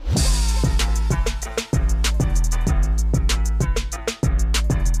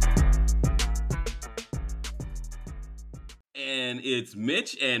It's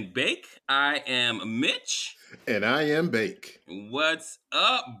Mitch and Bake. I am Mitch. And I am Bake. What's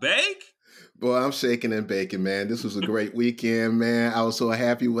up, Bake? Boy, I'm shaking and baking, man. This was a great weekend, man. I was so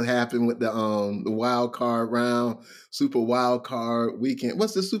happy what happened with the wild card round, super wild card weekend.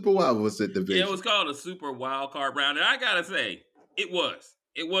 What's the super wild? Was it division? Yeah, it was called a super wild card round, and I gotta say, it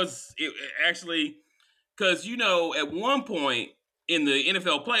was actually, because at one point in the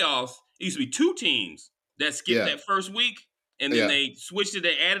NFL playoffs, it used to be two teams that skipped that first week, and then they switched it.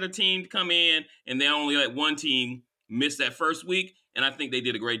 They added a team to come in, and they only let one team miss that first week. And I think they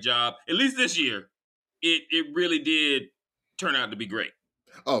did a great job. At least this year, it really did turn out to be great.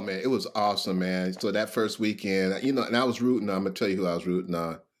 Oh, man, it was awesome, man. So that first weekend, and I was rooting on. I'm going to tell you who I was rooting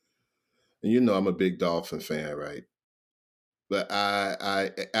on. And I'm a big Dolphin fan, right? But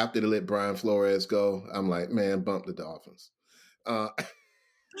I after they let Brian Flores go, I'm like, man, bump the Dolphins.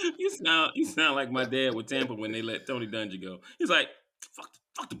 You sound like my dad with Tampa when they let Tony Dungy go. He's like,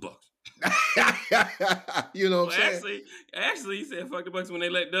 fuck the Bucks. You know what I'm saying? Actually, he said fuck the Bucks when they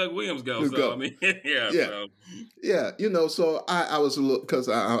let Doug Williams go. I mean, So I was a little, because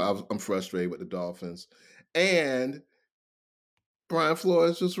I'm frustrated with the Dolphins, and Brian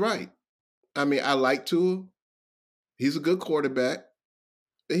Flores was right. I mean, I like Tua. He's a good quarterback,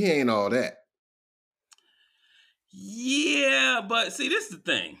 but he ain't all that. Yeah, but see, this is the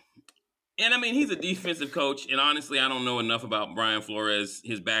thing. And I mean, he's a defensive coach, and honestly, I don't know enough about Brian Flores,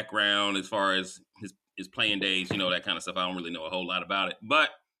 his background as far as his playing days, that kind of stuff. I don't really know a whole lot about it. But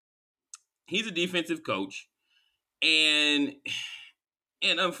he's a defensive coach, and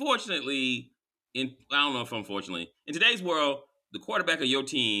unfortunately, in today's world, the quarterback of your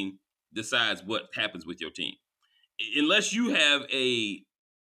team decides what happens with your team. Unless you have a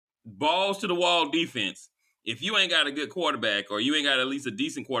balls to the wall defense, if you ain't got a good quarterback, or you ain't got at least a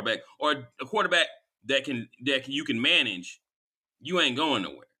decent quarterback, or a quarterback that you can manage, you ain't going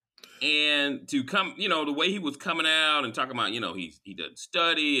nowhere. And to come, the way he was coming out and talking about, he doesn't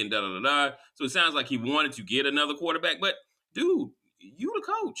study and da da da da. So it sounds like he wanted to get another quarterback, but dude, you the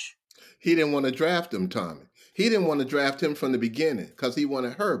coach. He didn't want to draft him, Tommy. He didn't want to draft him from the beginning because he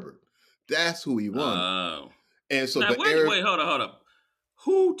wanted Herbert. That's who he wanted. Oh. And so now, wait, hold up.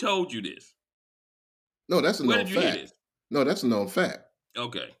 Who told you this? No, that's a known fact. No, that's a known fact.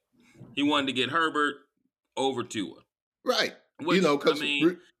 Okay. He wanted to get Herbert over Tua. Right. Which,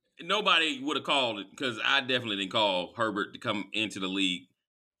 nobody would have called it, because I definitely didn't call Herbert to come into the league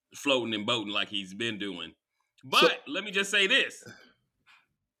floating and boating like he's been doing. But let me just say this.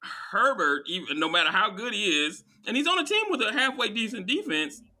 Herbert, even no matter how good he is, and he's on a team with a halfway decent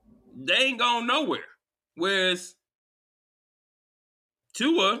defense, they ain't going nowhere. Whereas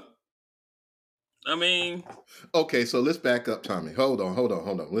Tua, I mean... Okay, so let's back up, Tommy. Hold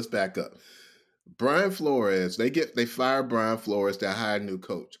on. Let's back up. Brian Flores, they fire Brian Flores to hire a new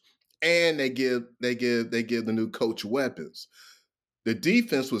coach, and they give the new coach weapons. The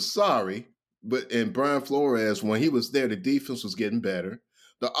defense was sorry, but in Brian Flores, when he was there, the defense was getting better.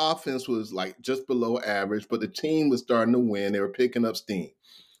 The offense was like just below average, but the team was starting to win. They were picking up steam.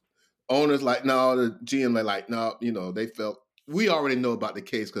 Owners like, no, the GM like, no, they felt, we already know about the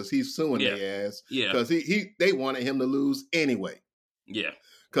case because he's suing their ass. Yeah. Because they wanted him to lose anyway. Yeah.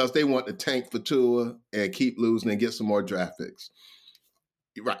 Because they want to tank for Tua and keep losing and get some more draft picks.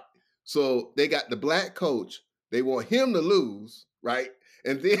 Right. So they got the black coach. They want him to lose, right?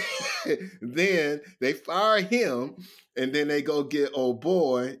 And then then they fire him, and then they go get old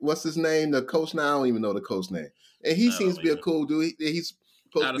boy. What's his name? The coach now? I don't even know the coach name. And he seems to be a cool dude. He's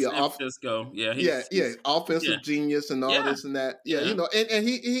supposed to be San Francisco. Yeah, offensive genius and all this and that. Yeah, and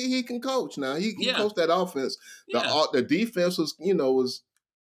he can coach now. He coached that offense. The defense was,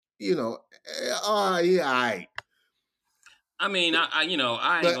 all right. I mean, I ain't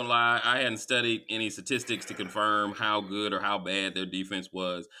gonna lie. I hadn't studied any statistics to confirm how good or how bad their defense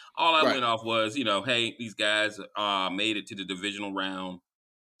was. All I went off was, hey, these guys made it to the divisional round.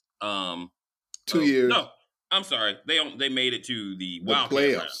 2 years. No, I'm sorry. They made it to the Wildcat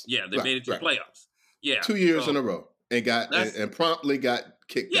playoffs. round. Yeah, they made it to the playoffs. Yeah, 2 years in a row, and and promptly got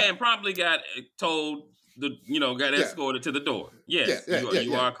kicked out. Yeah, and promptly got told got escorted to the door. Yes,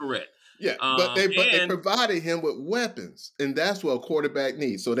 you are correct. Yeah, but they provided him with weapons, and that's what a quarterback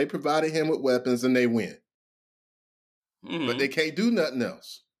needs. So they provided him with weapons, and they win. Mm-hmm. But they can't do nothing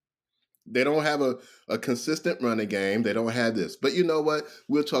else. They don't have a consistent running game. They don't have this. But you know what?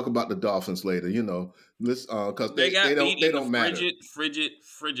 We'll talk about the Dolphins later. Let's because they don't matter.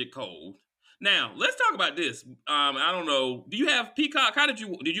 Frigid cold. Now let's talk about this. I don't know. Do you have Peacock? Did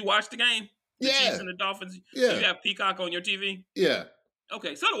you watch the game? The Chiefs and the Dolphins. Yeah. Do you have Peacock on your TV? Yeah.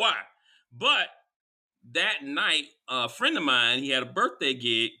 Okay, so do I. But that night, a friend of mine, he had a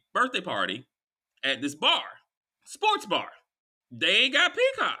birthday party at this bar, sports bar. They ain't got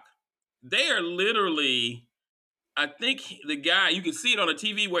Peacock. They are literally, I think the guy, you can see it on the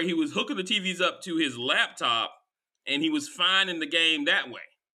TV where he was hooking the TVs up to his laptop and he was finding the game that way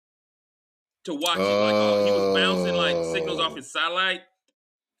to watch it. Like he was bouncing like signals off Oh. his satellite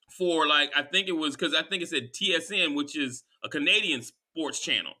for like, I think it was because I think it said TSN, which is a Canadian sports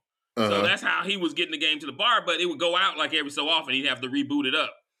channel. So Uh-huh. that's how he was getting the game to the bar, but it would go out like every so often. He'd have to reboot it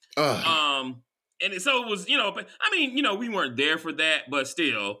up. Um, so it was, but I mean, we weren't there for that, but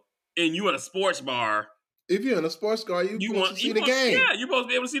still, and you at a sports bar, If you're in a sports car, you're supposed to see the game. yeah, you're supposed to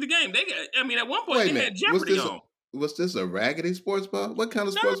be able to see the game. I mean, at one point Wait a they minute. had Jeopardy on. Was this a raggedy sports bar? What kind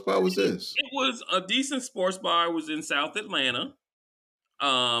of No, sports bar was this? it was a decent sports bar. It was in South Atlanta.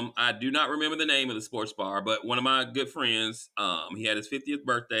 I do not remember the name of the sports bar, but one of my good friends, he had his 50th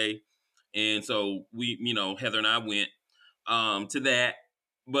birthday, and so we, Heather and I went to that.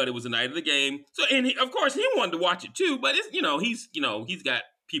 But it was the night of the game, so of course he wanted to watch it too. But it's he's got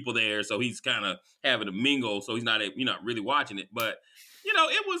people there, so he's kind of having a mingle, so he's not really watching it. But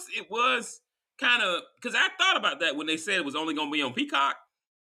it was kind of because I thought about that when they said it was only going to be on Peacock.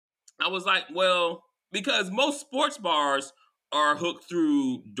 I was like, well, because most sports bars are hooked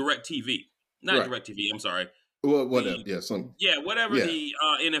through DirecTV, not Right. DirecTV. I'm sorry. Well, whatever. Whatever the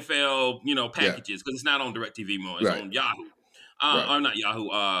NFL packages, because it's not on DirecTV anymore. It's on Yahoo. Or not Yahoo,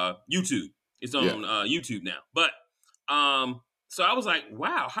 YouTube. It's on YouTube now. But so I was like,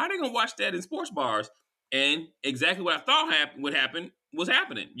 wow, how are they gonna watch that in sports bars? And exactly what I thought would happen was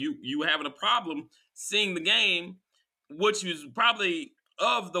happening. You were having a problem seeing the game, which was probably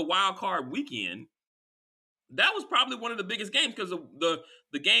of the wild card weekend. That was probably one of the biggest games because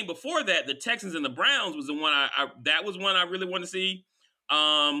the game before that, the Texans and the Browns, was the one that was one I really wanted to see.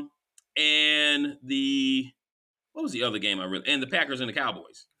 And what was the other game and the Packers and the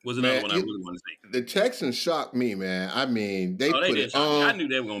Cowboys was another one I really wanted to see. The Texans shocked me, man. I mean, they put did it shock me. on. I knew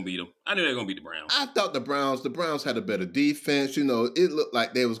they were going to beat them. I knew they were going to beat the Browns. I thought the Browns had a better defense. It looked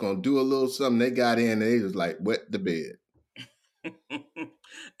like they was going to do a little something. They got in and they was like wet the bed.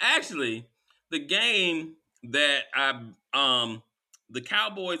 Actually, the game that the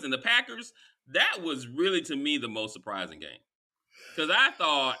Cowboys and the Packers, that was really to me the most surprising game. Because I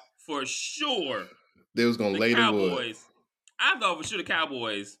thought for sure they was going to lay the wood. I thought for sure the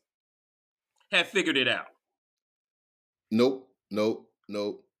Cowboys had figured it out. Nope.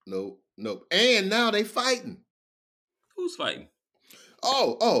 And now they fighting. Who's fighting?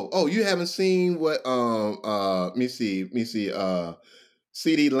 Oh! You haven't seen what? Let me see.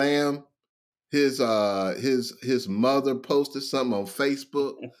 CD Lamb, his mother posted something on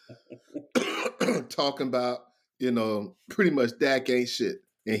Facebook talking about pretty much Dak ain't shit,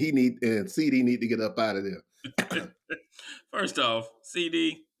 and CD need to get up out of there. First off,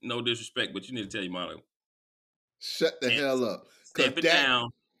 CD, no disrespect, but you need to tell your mother. Shut the hell up. Stamp it down.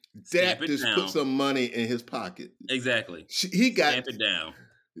 Dak just put some money in his pocket. Exactly. Stamp it down.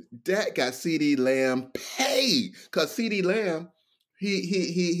 Dak got CD Lamb paid because CD Lamb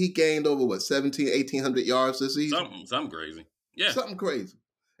he gained over 1,800 yards this season. Something crazy. Yeah, something crazy.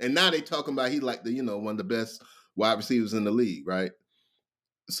 And now they talking about he like the one of the best wide receivers in the league, right?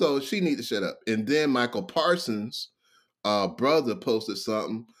 So she need to shut up. And then Michael Parsons' brother posted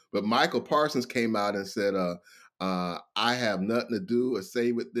something, but Michael Parsons came out and said, I have nothing to do or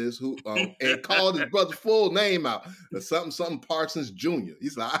say with this. And called his brother's full name out. Something Parsons Jr.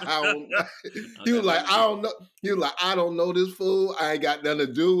 He's like, he was like, I don't know. He was like, I don't know this fool. I ain't got nothing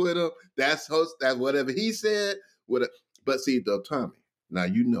to do with him. That's whatever he said. But see, though, Tommy, now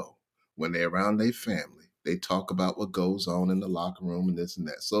when they're around their family, they talk about what goes on in the locker room and this and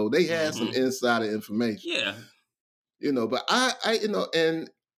that. So they had some insider information. Yeah. But I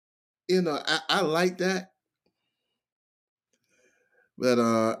like that. But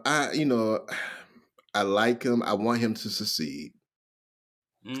I like him. I want him to succeed.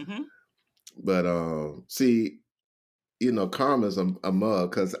 Mm-hmm. But see, karma's a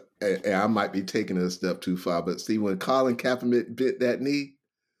mug because I might be taking it a step too far. But see, when Colin Kaepernick bit that knee,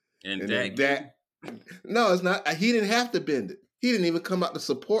 and that no, it's not. He didn't have to bend it. He didn't even come out to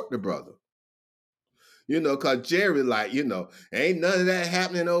support the brother. Because Jerry, ain't none of that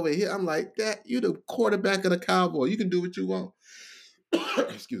happening over here. I'm like, that you the quarterback of the Cowboys. You can do what you want.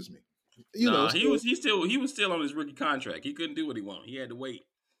 Excuse me. He was still on his rookie contract. He couldn't do what he wanted. He had to wait.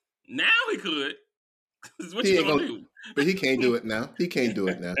 Now he could. What you gonna do? But he can't do it now. He can't do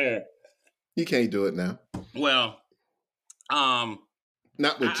it now. He can't do it now. Well,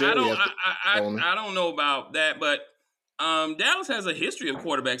 not with Jerry. I don't know about that, but Dallas has a history of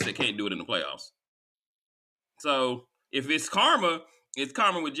quarterbacks that can't do it in the playoffs. So if it's karma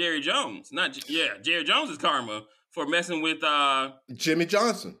with Jerry Jones. Jerry Jones is karma for messing with Jimmy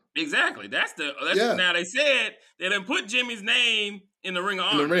Johnson. Exactly. That's Yeah. now they said they done put Jimmy's name in the Ring of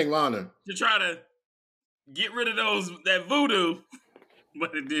Honor. In the Ring of Honor. To try to get rid of that voodoo,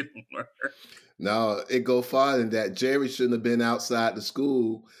 but it didn't work. No, it go farther than that. Jerry shouldn't have been outside the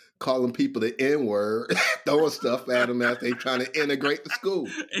school calling people the N-word, throwing stuff at them as they trying to integrate the school.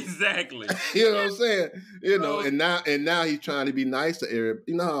 Exactly. You know what I'm saying? You know, and now he's trying to be nice to Eric.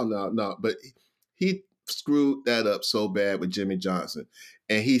 No. But he screwed that up so bad with Jimmy Johnson.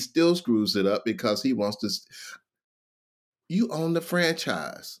 And he still screws it up because he wants to. You own the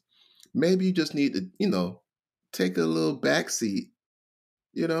franchise. Maybe you just need to, take a little backseat,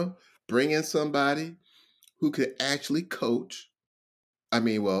 bring in somebody who could actually coach. I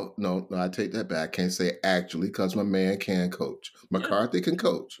mean, well, no, I take that back. I can't say actually because my man can coach. McCarthy can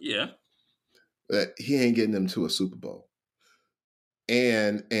coach. Yeah. But he ain't getting them to a Super Bowl.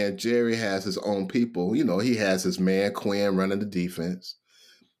 And Jerry has his own people. He has his man Quinn running the defense.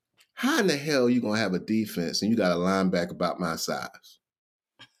 How in the hell are you going to have a defense and you got a linebacker about my size?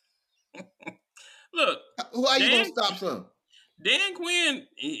 Look. Who are you going to stop some? Dan Quinn,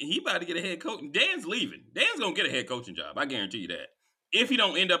 he about to get a head coach. Dan's leaving. Dan's going to get a head coaching job. I guarantee you that. If he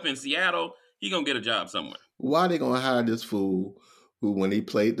don't end up in Seattle, he going to get a job somewhere. Why are they going to hire this fool who, when he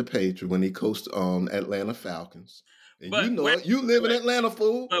played the Patriots, when he coached Atlanta Falcons, and you live in Atlanta,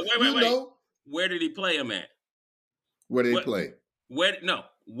 fool. But wait. Where did he play him at? Where did he play?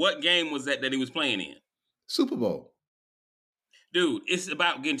 What game was that he was playing in? Super Bowl. Dude, it's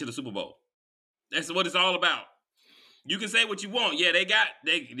about getting to the Super Bowl. That's what it's all about. You can say what you want. Yeah,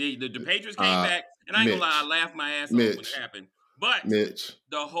 the Patriots came back, and I ain't gonna lie, I laughed my ass off when it happened. But Mitch,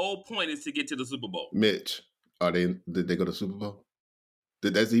 the whole point is to get to the Super Bowl. Mitch, did they go to the Super Bowl?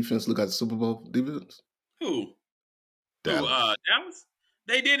 Did that defense look at the Super Bowl defense? Who? Dallas. Dallas?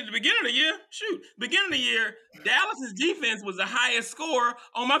 They did at the beginning of the year. Shoot. Beginning of the year, Dallas's defense was the highest score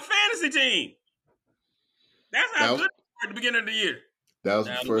on my fantasy team. That's how good they were at the beginning of the year. That was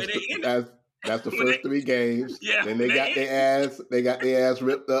the first. That's the first 3 games. Yeah. Then they got their ass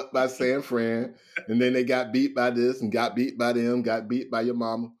ripped up by San Fran. And then they got beat by this and got beat by them, got beat by your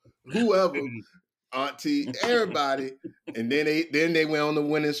mama, whoever, auntie, everybody. And then they went on the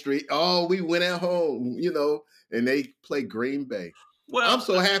winning streak. Oh, we went at home, and they play Green Bay. Well, I'm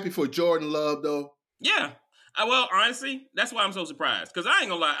so happy for Jordan Love, though. Yeah. Well, honestly, that's why I'm so surprised. Because I ain't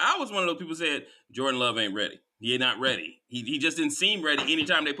gonna lie, I was one of those people who said Jordan Love ain't ready. He not ready. He just didn't seem ready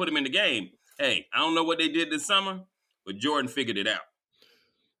anytime they put him in the game. Hey, I don't know what they did this summer, but Jordan figured it out.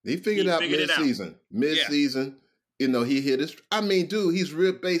 He figured it out mid-season. Mid-season, he hit his. I mean, dude, he's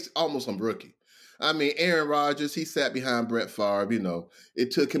real base, almost a rookie. I mean, Aaron Rodgers, he sat behind Brett Favre. It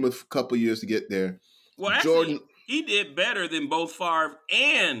took him a couple years to get there. Well, actually, Jordan, he did better than both Favre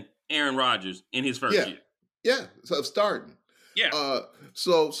and Aaron Rodgers in his first year. Yeah, so starting. Yeah.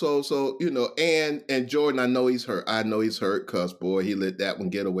 So and Jordan, I know he's hurt. Because boy, he let that one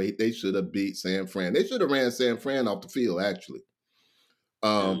get away. They should have beat San Fran. They should have ran San Fran off the field, actually.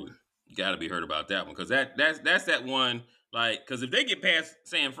 You got to be hurt about that one because that's that one. Like, because if they get past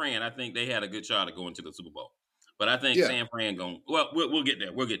San Fran, I think they had a good shot at going to the Super Bowl. But I think San Fran going. Well, we'll get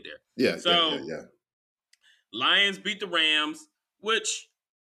there. We'll get there. Yeah. So, Lions beat the Rams, which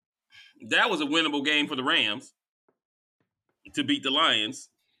that was a winnable game for the Rams to beat the Lions.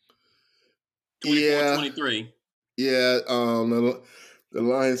 24-23. Yeah. The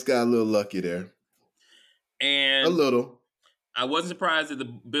Lions got a little lucky there. And a little. I wasn't surprised that the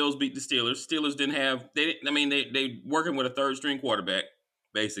Bills beat the Steelers. Steelers didn't have they working with a third string quarterback,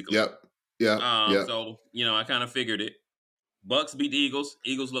 basically. Yep. Yeah. So, I kind of figured it. Bucks beat the Eagles.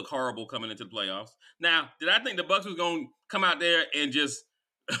 Eagles look horrible coming into the playoffs. Now, did I think the Bucks was going to come out there and just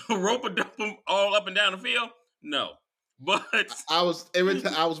rope a dump them all up and down the field? No. But every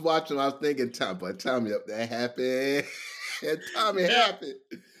time I was watching, I was thinking, Tommy up there happy. And Tommy happy.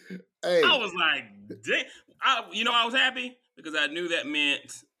 Hey. I was like, dang. I was happy because I knew that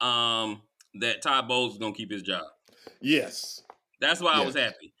meant that Todd Bowles was going to keep his job. Yes. That's why I was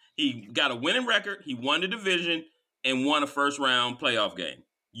happy. He got a winning record. He won the division and won a first-round playoff game.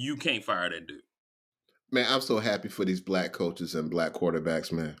 You can't fire that dude. Man, I'm so happy for these black coaches and black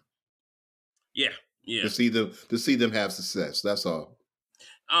quarterbacks, man. Yeah. To see them have success. That's all.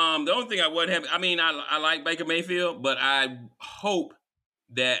 The only thing I would have, I like Baker Mayfield, but I hope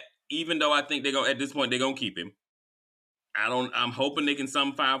that even though I think at this point they're gonna keep him. I'm hoping they can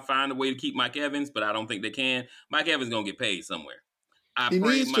somehow find a way to keep Mike Evans, but I don't think they can. Mike Evans gonna get paid somewhere. He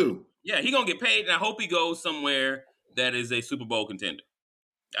needs to. Yeah, he's gonna get paid, and I hope he goes somewhere that is a Super Bowl contender.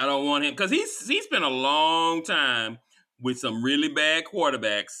 I don't want him because he's spent a long time with some really bad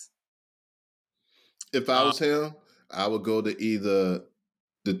quarterbacks. If I was him, I would go to either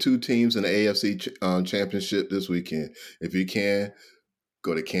the two teams in the AFC championship this weekend. If you can,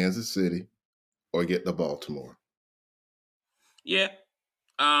 go to Kansas City or get to Baltimore. Yeah.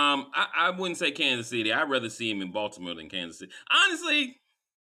 I wouldn't say Kansas City. I'd rather see him in Baltimore than Kansas City. Honestly,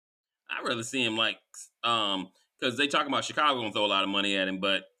 I'd rather see him because they talk about Chicago gonna throw a lot of money at him,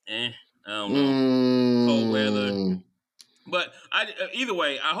 but I don't know. Cold weather. But either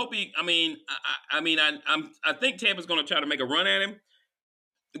way, I hope he. I think Tampa's going to try to make a run at him,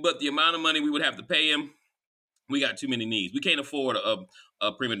 but the amount of money we would have to pay him, we got too many needs. We can't afford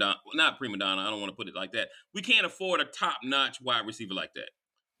a prima donna. Not prima donna. I don't want to put it like that. We can't afford a top notch wide receiver like that.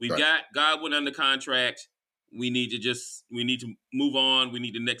 We've got Godwin under contract. We need to move on. We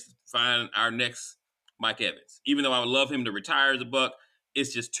need to find our next Mike Evans. Even though I would love him to retire as a Buck,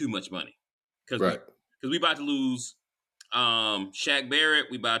 it's just too much money because we about to lose. Shaq Barrett,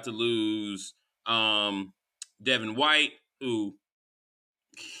 we about to lose Devin White, who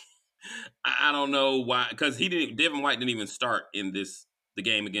I don't know why, because Devin White didn't even start in the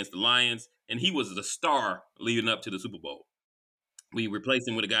game against the Lions, and he was the star leading up to the Super Bowl. We replaced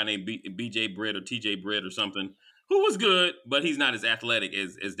him with a guy named BJ Britt or TJ Britt or something, who was good, but he's not as athletic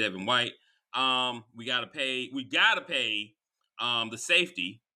as Devin White. We gotta pay the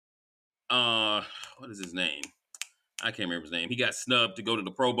safety. What is his name? I can't remember his name. He got snubbed to go to the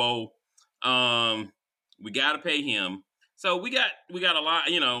Pro Bowl. We got to pay him. So we got a lot.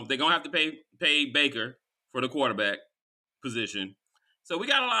 They're gonna have to pay Baker for the quarterback position. So we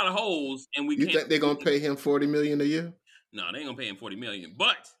got a lot of holes, and we. You think they're gonna pay him $40 million a year? No, they ain't gonna pay him $40 million.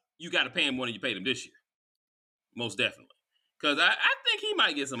 But you got to pay him more than you paid him this year, most definitely. Because I think he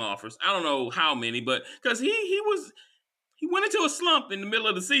might get some offers. I don't know how many, but because he went into a slump in the middle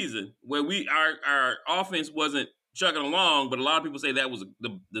of the season where our offense wasn't chugging along, but a lot of people say that was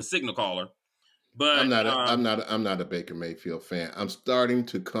the signal caller. But I'm not a Baker Mayfield fan. I'm starting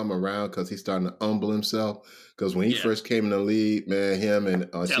to come around because he's starting to humble himself. Because when he first came in the league, man, him and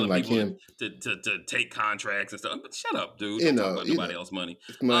it seemed like him to take contracts and stuff. But shut up, dude! Don't talk about nobody else's money.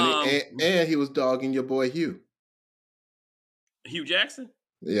 And he was dogging your boy Hugh Jackson.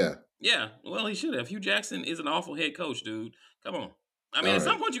 Yeah. Well, he should have. Hugh Jackson is an awful head coach, dude. Come on. I mean, at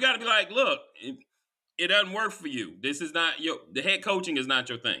some point you got to be like, look. It doesn't work for you. This is not the head coaching is not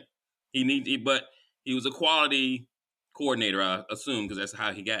your thing. But he was a quality coordinator, I assume, because that's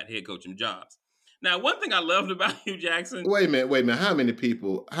how he got head coaching jobs. Now, one thing I loved about Hugh Jackson. Wait a minute. How many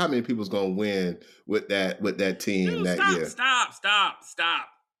people's gonna win with that team dude, that year? Stop.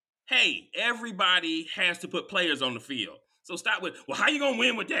 Hey, everybody has to put players on the field. So stop with, well, how you gonna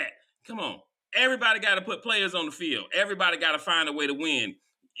win with that? Come on. Everybody got to put players on the field. Everybody got to find a way to win.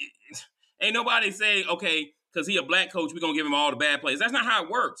 Ain't nobody say, okay, because he a black coach, we're going to give him all the bad players. That's not how it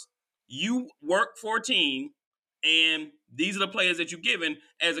works. You work for a team, and these are the players that you're given.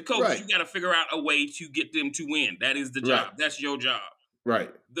 As a coach, you got to figure out a way to get them to win. That is the job. That's your job.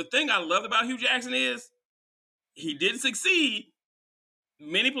 Right. The thing I loved about Hugh Jackson is he didn't succeed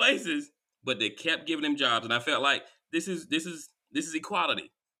many places, but they kept giving him jobs. And I felt like this is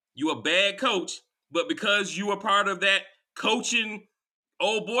equality. You a bad coach, but because you are part of that coaching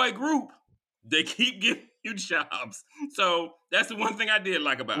old boy group, they keep giving you jobs. So that's the one thing I did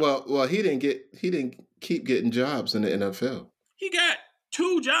like about it. Well, he didn't keep getting jobs in the NFL. He got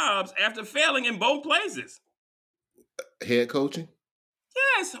 2 jobs after failing in both places. Head coaching?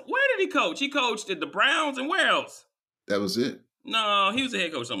 Yes. Where did he coach? He coached at the Browns and where else? That was it. No, he was a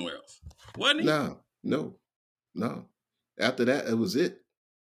head coach somewhere else. Wasn't he? No. After that, it was it.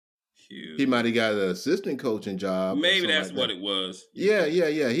 He might have got an assistant coaching job. Maybe that's what it was. Yeah. He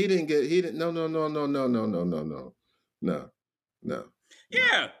didn't. No.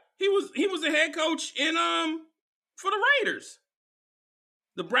 Yeah, he was a head coach in for the Raiders,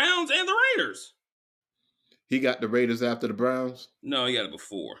 the Browns and the Raiders. He got the Raiders after the Browns? No, he got it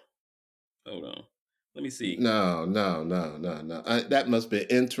before. Hold on. Let me see. No. That must be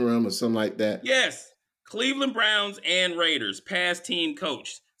interim or something like that. Yes. Cleveland Browns and Raiders, past team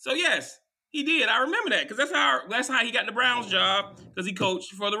coach. So yes, he did. I remember that because that's how he got the Browns job, because he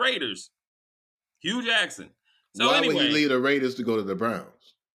coached for the Raiders. Hugh Jackson. So why would he leave the Raiders to go to the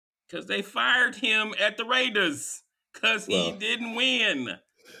Browns? Because they fired him at the Raiders because he didn't win.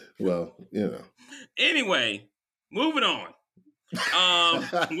 Well, Anyway, moving on.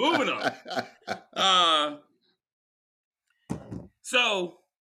 So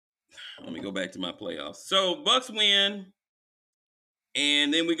let me go back to my playoffs. So Bucks win,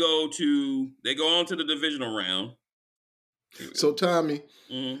 and then they go on to the divisional round. So, Tommy,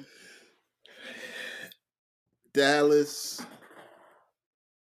 Mm-hmm. Dallas.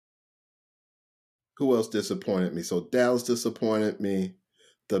 Who else disappointed me? So Dallas disappointed me.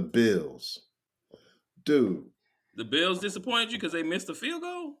 The Bills. Dude, The Bills disappointed you because they missed a field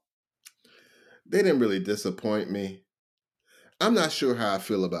goal? they didn't really disappoint me. I'm not sure how I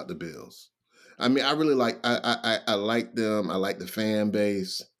feel about the Bills. I mean, I really I like them. I like the fan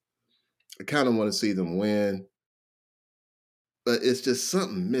base. I kind of want to see them win. But it's just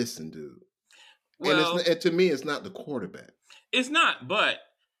something missing, dude. Well, And to me, it's not the quarterback. it's not, but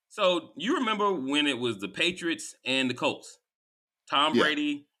so you remember when it was the Patriots and the Colts? Tom Yeah.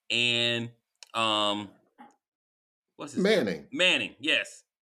 Brady and what's his Manning. name? Manning, yes.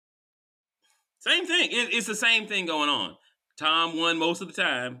 Same thing. It's the same thing going on. Tom won most of the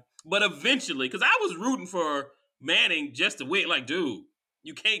time, but eventually, because I was rooting for Manning just to win. Like, dude,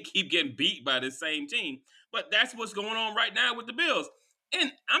 you can't keep getting beat by this same team. But that's what's going on right now with the Bills.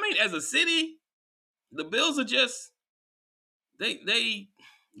 And I mean, as a city, the Bills are just they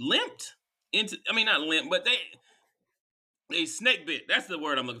limped into. I mean, not limp, but they snake bit. That's the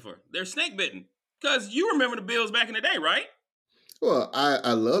word I'm looking for. They're snake bitten. Because you remember the Bills back in the day, right? Well,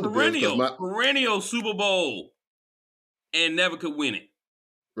 I love the Bills because perennial Super Bowl and never could win it.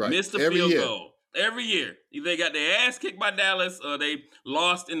 Right. Missed the field goal every year. Either they got their ass kicked by Dallas or they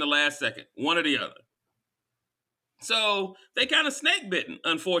lost in the last second. One or the other. So they kind of snake bitten,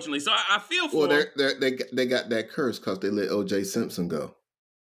 unfortunately. So I feel for them. They got that curse because they let O.J. Simpson go.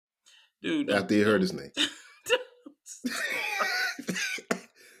 Dude, after he hurt his knee.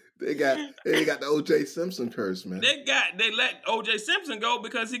 They got the O.J. Simpson curse, man. They let O.J. Simpson go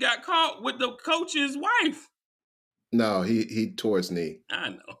because he got caught with the coach's wife. No, he tore his knee. I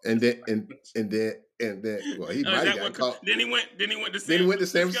know. And then well, he might have got caught. Then he went to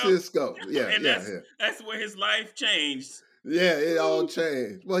San Francisco. Yeah, and that's where his life changed. Yeah, it all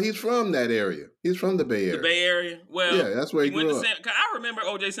changed. Well, he's from that area. He's from the Bay Area. The Bay Area? Well, yeah, that's where he grew up. I remember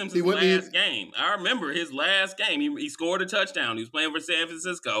O.J. Simpson's last game. I remember his last game. He scored a touchdown. He was playing for San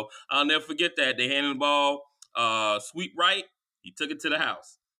Francisco. I'll never forget that. They handed the ball sweep right. He took it to the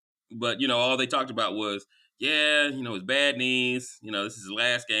house. But, all they talked about was, his bad knees. This is his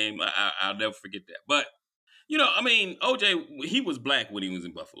last game. I'll never forget that. But, O.J., he was black when he was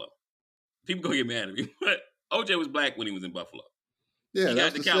in Buffalo. People gonna get mad at me, but O.J. was black when he was in Buffalo. Yeah, he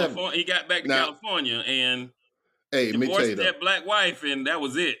got to California. He got back to California and divorced that black wife, and that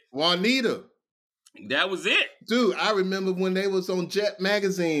was it. Juanita. That was it. Dude, I remember when they was on Jet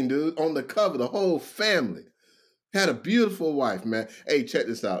Magazine, dude, on the cover, the whole family. Had a beautiful wife, man. Hey, check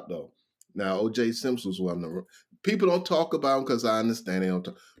this out, though. Now, O.J. Simpson was one of the... People don't talk about him because I understand they don't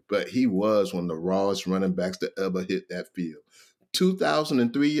talk, but he was one of the rawest running backs that ever hit that field.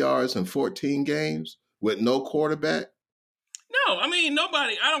 2,003 yards in 14 games with no quarterback. No, I mean,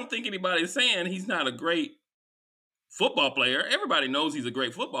 I don't think anybody's saying he's not a great football player. Everybody knows he's a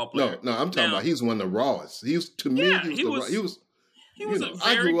great football player. No, I'm talking about he's one of the rawest. He was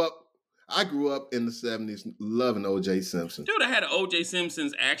I grew up in the 70s loving O.J. Simpson. Dude, I had an O.J.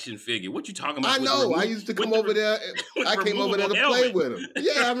 Simpson's action figure. What you talking about? I know. I used to come over there. I came over there to play with him.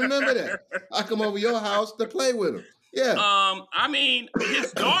 Yeah, I remember that. I come over your house to play with him. Yeah. I mean,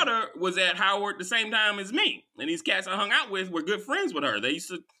 his daughter was at Howard the same time as me. And these cats I hung out with were good friends with her.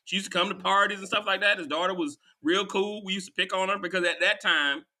 She used to come to parties and stuff like that. His daughter was real cool. We used to pick on her because at that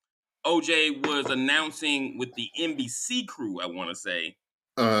time, O.J. was announcing with the NBC crew, I want to say.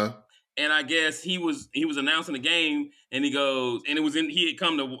 Uh-huh. And I guess he was announcing the game, and he goes, and he had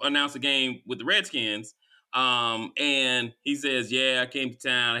come to announce a game with the Redskins. And he says, I came to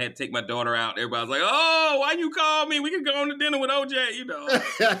town. I had to take my daughter out. Everybody's like, oh, why you call me? We could go on to dinner with OJ,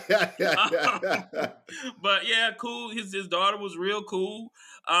 But yeah, cool. His daughter was real cool.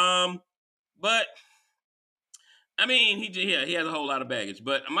 But I mean, he has a whole lot of baggage.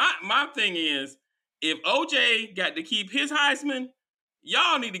 But my thing is, if OJ got to keep his Heisman,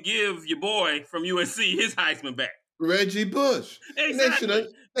 y'all need to give your boy from UNC his Heisman back. Reggie Bush. Exactly.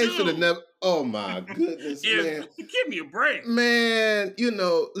 They should have never. Oh my goodness, man! Give me a break, man.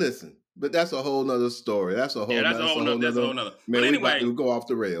 Listen, but that's a whole nother story. That's a whole. That's a whole nother. Man, but anyway, we go off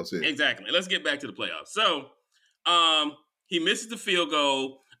the rails here. Exactly. Let's get back to the playoffs. So, he misses the field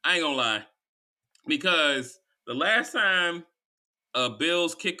goal. I ain't gonna lie, because the last time a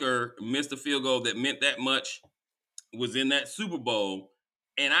Bills kicker missed a field goal that meant that much was in that Super Bowl.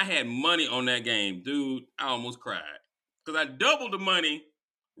 And I had money on that game. Dude, I almost cried. Because I doubled the money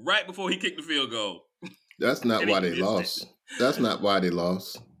right before he kicked the field goal. That's not why they lost. That's not why they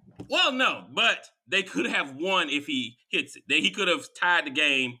lost. Well, no. But they could have won if he hits it. He could have tied the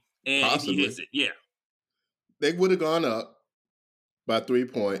game and if he hits it. Yeah. They would have gone up. by 3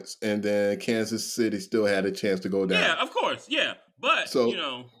 points, and then Kansas City still had a chance to go Yeah, down. of course. Yeah. But,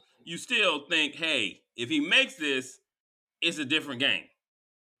 So you still think, hey, if he makes this, it's a different game.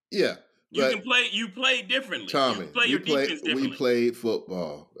 yeah, but You play differently. You Tommy, play your defense we differently. played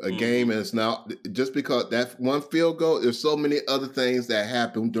football. A Mm-hmm. game is now just because that one field goal. There's so many other things that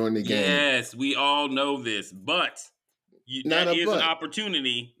happen during the game. Yes, we all know this, but Not that a is an but.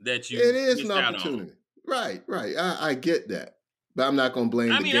 opportunity that It you is an missed out on. opportunity. Right. I get that, but I'm not going to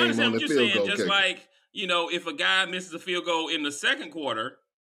blame I the mean, I game on understand the what you're field saying. goal Just kicker. like, if a guy misses a field goal in the second quarter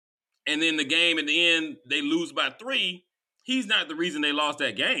and then the game at the end, they lose by 3, he's not the reason they lost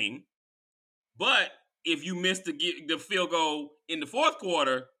that game. But if you miss the field goal in the fourth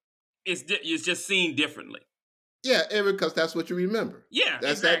quarter, it's just seen differently. Yeah, because that's what you remember. Yeah,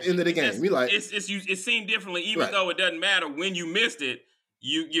 that's exactly. that end of the game. You're like, it's seen differently, even right. though it doesn't matter when you missed it.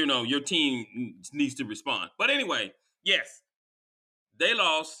 Your team needs to respond. But anyway, yes, they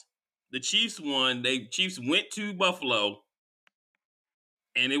lost. The Chiefs won. Chiefs went to Buffalo,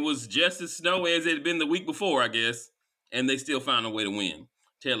 and it was just as snowy as it had been the week before, I guess. And they still found a way to win.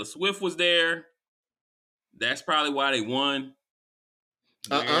 Taylor Swift was there. That's probably why they won.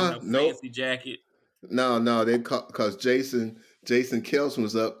 Wearing her Nope. fancy jacket. No, they because Jason Kelson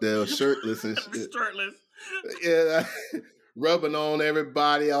was up there shirtless and shit. Shirtless. Yeah, rubbing on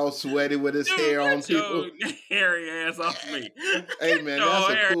everybody, all sweaty with his hair on people. Your hairy ass off me. Hey man, that's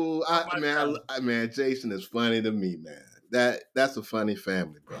a cool. Man, Jason is funny to me, man. That's a funny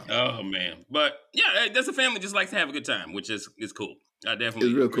family, bro. Oh man, but yeah, that's a family just likes to have a good time, which is cool. I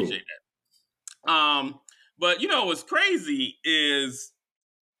definitely real appreciate that. But what's crazy is,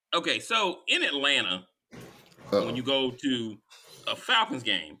 okay, so in Atlanta, when you go to a Falcons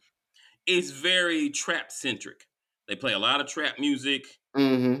game, it's very trap centric. They play a lot of trap music,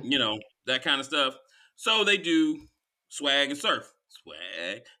 that kind of stuff. So they do swag and surf.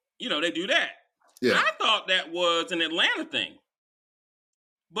 Swag, they do that. Yeah. I thought that was an Atlanta thing.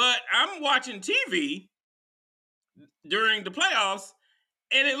 But I'm watching TV during the playoffs,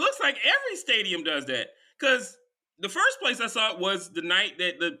 and it looks like every stadium does that. Because the first place I saw it was the night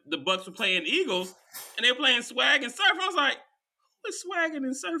that the Bucks were playing Eagles, and they were playing swag and surf. I was like, who's swagging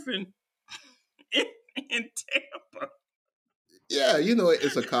and surfing in Tampa? Yeah,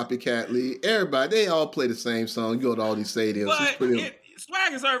 it's a copycat league. Everybody, they all play the same song. You go to all these stadiums. But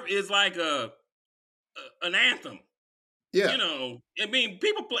swag and surf is like an anthem. Yeah. I mean,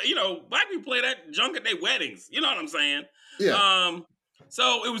 people play, black people play that junk at their weddings. You know what I'm saying? Yeah.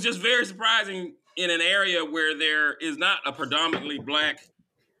 So it was just very surprising in an area where there is not a predominantly black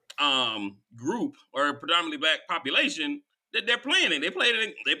group or a predominantly black population that they're playing it. They played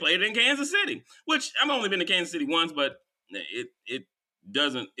it in Kansas City, which I've only been to Kansas City once, but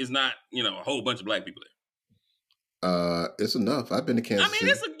it's not, a whole bunch of black people there. It's enough. I've been to Kansas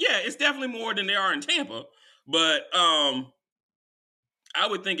City. It's definitely more than there are in Tampa. But I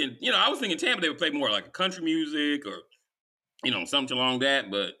was thinking Tampa they would play more like country music or something along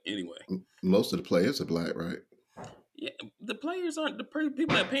that. But anyway, most of the players are black, right? Yeah, the players aren't the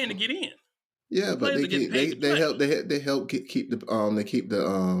people that are paying to get in. Yeah, but they help keep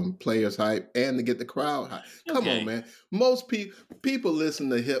the players hype and to get the crowd hype. Come on, man. Most people listen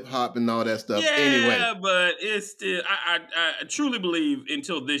to hip hop and all that stuff anyway. Yeah, but it's still I truly believe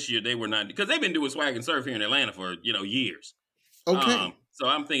until this year they were not, because they've been doing swag and surf here in Atlanta for years. Okay. So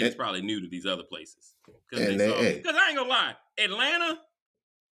I'm thinking it's probably new to these other places. Because I ain't gonna lie, Atlanta,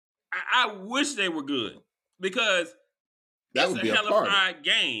 I wish they were good, because that it's would be a hellified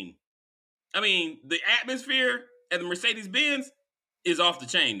game. I mean, the atmosphere at the Mercedes-Benz is off the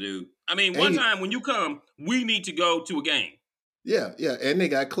chain, dude. I mean, one time when you come, we need to go to a game. Yeah, and they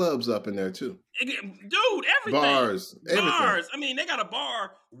got clubs up in there too. Dude, everything. Bars, everything. I mean, they got a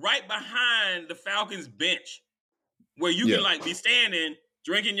bar right behind the Falcons bench where you can be standing,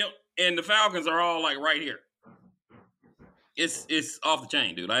 drinking and the Falcons are all like right here. It's off the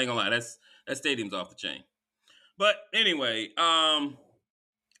chain, dude. I ain't gonna lie. That stadium's off the chain. But anyway,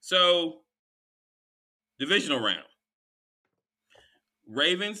 so divisional round.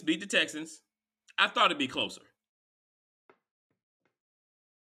 Ravens beat the Texans. I thought it'd be closer.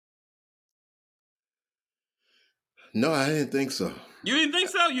 No, I didn't think so. You didn't think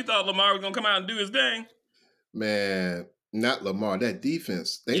so? You thought Lamar was going to come out and do his thing? Man, not Lamar. That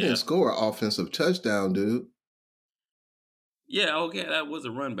defense. They didn't score an offensive touchdown, dude. Yeah, okay. That was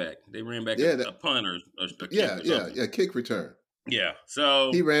a run back. They ran back a punt or a kick kick return. Yeah, so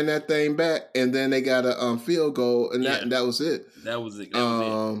he ran that thing back, and then they got a field goal, and that was it. That was it.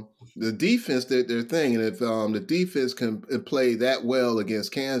 The defense did their thing, and if the defense can play that well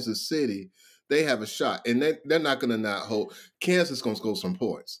against Kansas City, they have a shot, and they're not going to not hold. Kansas is going to score some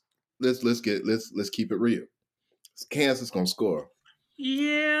points. Let's keep it real. Kansas is going to score.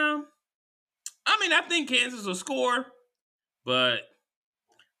 Yeah. I mean, I think Kansas will score, but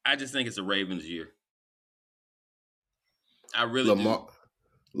I just think it's a Ravens year. I really do.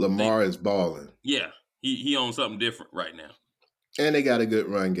 Lamar is balling. Yeah, he owns something different right now. And they got a good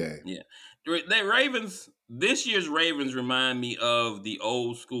run game. Yeah. That Ravens, this year's Ravens remind me of the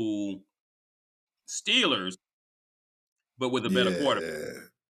old school Steelers, but with a better quarterback.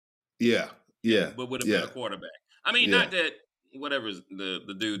 Yeah. But with a better quarterback. I mean, not that whatever's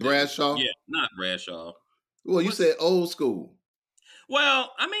the dude. Bradshaw? Not Bradshaw. Well, you said old school.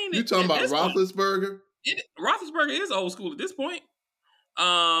 Well, I mean, you talking about Roethlisberger? Roethlisberger is old school at this point.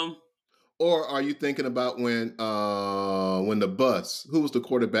 Or are you thinking about when the bus? Who was the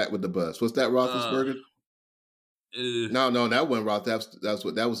quarterback with the bus? Was that Roethlisberger? No, that wasn't Roth.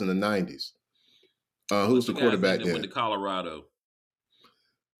 That was in the 90s. Who was the quarterback then? Went to Colorado.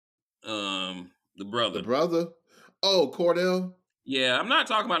 The brother. The brother? Oh, Cordell? Yeah, I'm not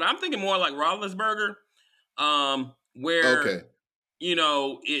talking about. I'm thinking more like Roethlisberger. Where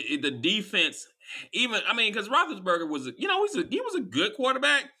the defense. Even because Roethlisberger was he was a good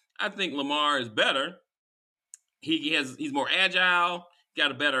quarterback. I think Lamar is better. He's more agile.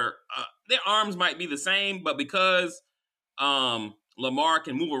 Got a better. Their arms might be the same, but because Lamar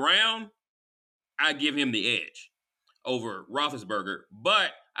can move around, I give him the edge over Roethlisberger.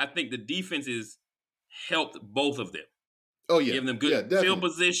 But I think the defenses helped both of them. Oh yeah, give them good field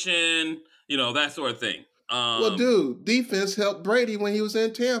position. That sort of thing. Well, dude, defense helped Brady when he was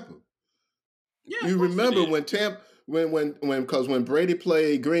in Tampa. Yeah, you remember when Brady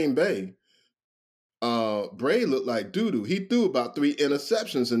played Green Bay, Brady looked like doo-doo. He threw about 3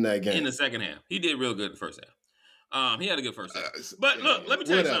 interceptions in that game. In the second half. He did real good in the first half. He had a good first half. But look, let me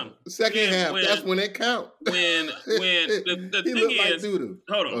tell you something. Second half, that's when it counts. When the he thing looked is, like doo-doo.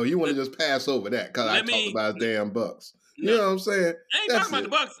 Hold on. Oh, you want to just pass over that because I talked about his damn Bucks. No, you know what I'm saying? I ain't talking about the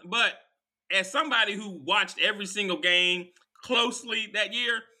Bucks, but as somebody who watched every single game closely that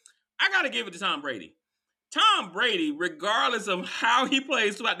year, I got to give it to Tom Brady. Tom Brady, regardless of how he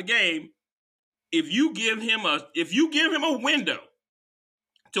plays throughout the game, if you give him a window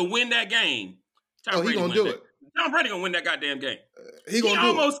to win that game, Tom Brady gonna do it. Tom Brady gonna win that goddamn game.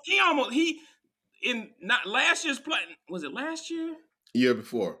 Not last year's play. Was it last year? Year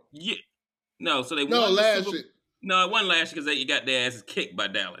before. Yeah. No, so they won last year. No, it wasn't last year because you got their asses kicked by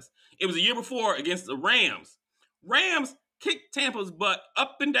Dallas. It was a year before against the Rams. Rams kicked Tampa's butt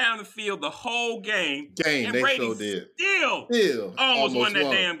up and down the field the whole game. And they Brady so did. Still almost won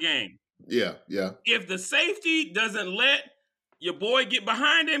that damn game. Yeah. If the safety doesn't let your boy get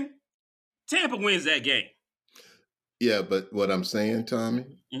behind him, Tampa wins that game. Yeah, but what I'm saying, Tommy,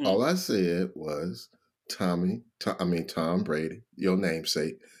 all I said was Tom Brady, your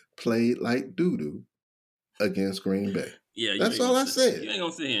namesake, played like doo-doo against Green Bay. Yeah, that's all I said. You ain't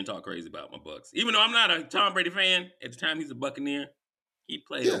gonna sit here and talk crazy about my Bucks. Even though I'm not a Tom Brady fan, at the time he's a Buccaneer, he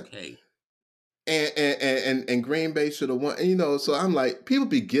played okay. And Green Bay should have won. And, so I'm like, people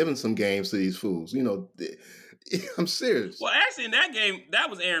be giving some games to these fools. I'm serious. Well, actually, in that game, that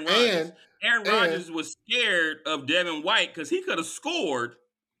was Aaron Rodgers. Aaron Rodgers was scared of Devin White because he could have scored.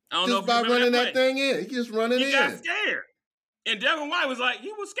 I don't know if you remember running that thing in. He just running in. He got scared. And Devin White was like,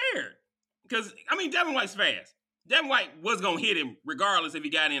 he was scared. Because, Devin White's fast. Devin White was going to hit him regardless if he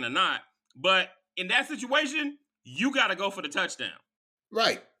got in or not. But in that situation, you got to go for the touchdown.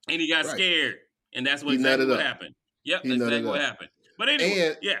 Right. And he got scared. And that's what happened. Yep, that's exactly what happened. But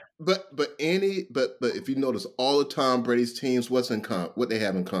anyway, But if you notice, all of Tom Brady's teams, what they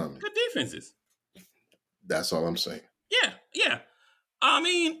have in common? Good defenses. That's all I'm saying. Yeah.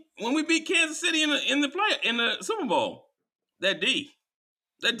 When we beat Kansas City in the Super Bowl, that D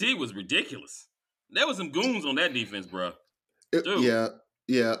was ridiculous. There was some goons on that defense, bro.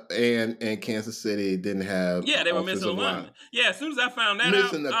 Yeah, and Kansas City didn't have. Yeah, they were missing a lineman. Yeah, as soon as I found that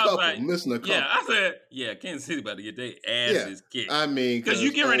missing a couple. Yeah, I said, Kansas City about to get their asses kicked. Because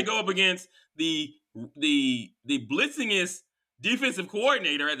you get ready to go up against the blitzingest defensive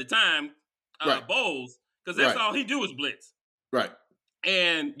coordinator at the time, Bowles, because that's all he do is blitz. Right.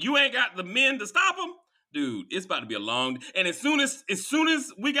 And you ain't got the men to stop him, dude. It's about to be a long. And as soon as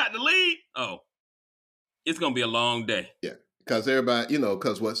we got the lead, it's gonna be a long day. Yeah. Because everybody,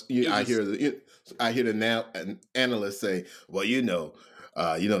 I hear the analysts say, well,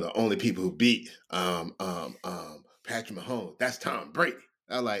 the only people who beat Patrick Mahomes, that's Tom Brady.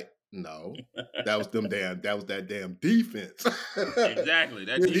 I'm like, no, that was that damn defense. Exactly.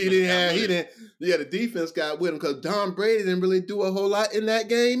 That the defense got with him because Tom Brady didn't really do a whole lot in that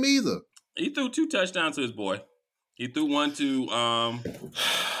game either. He threw 2 touchdowns to his boy. He threw one to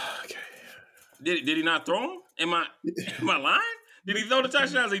Okay. Did he not throw him? Am I lying? Did he throw the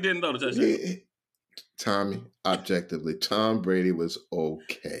touchdowns? He didn't throw the touchdowns. Tommy, objectively, Tom Brady was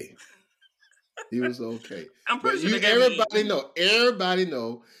okay. He was okay. I'm pretty But sure everybody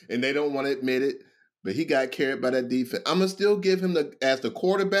know, and they don't want to admit it, but he got carried by that defense. I'm going to still give him as the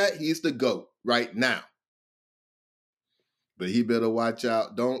quarterback, he's the GOAT right now. But he better watch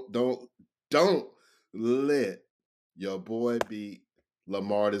out. Don't let your boy beat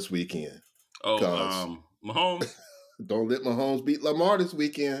Lamar this weekend. Mahomes. Don't let Mahomes beat Lamar this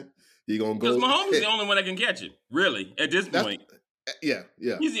weekend. He gonna go. Because Mahomes is the only one that can catch it. Really, at this point. Yeah.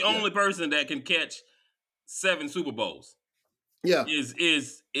 He's the only person that can catch 7 Super Bowls. Yeah.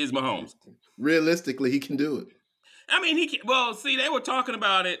 Is Mahomes. Realistically, he can do it. I mean, he can. Well, see, they were talking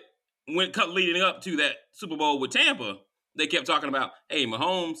about it when leading up to that Super Bowl with Tampa. They kept talking about, hey,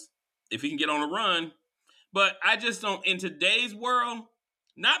 Mahomes, if he can get on a run. But I just don't, in today's world,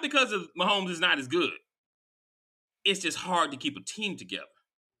 not because of Mahomes is not as good. It's just hard to keep a team together.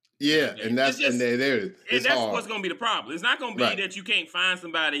 Yeah, and that's just, and that's hard. What's going to be the problem. It's not going to be that you can't find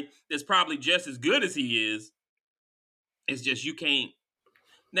somebody that's probably just as good as he is. It's just you can't.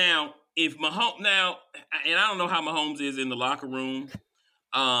 Now, if Mahomes and I don't know how Mahomes is in the locker room.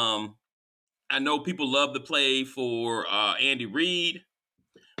 I know people love to play for Andy Reid,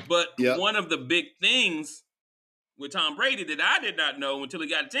 but one of the big things with Tom Brady that I did not know until he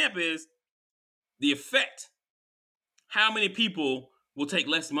got to Tampa is the effect. How many people will take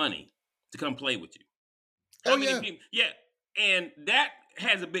less money to come play with you? How many people? Yeah, and that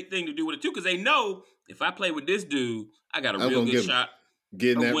has a big thing to do with it too, because they know if I play with this dude, I got a real good shot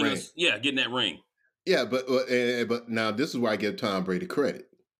getting that ring. Yeah, getting that ring. Yeah, but now this is where I give Tom Brady credit.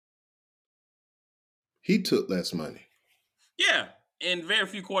 He took less money. Yeah, and very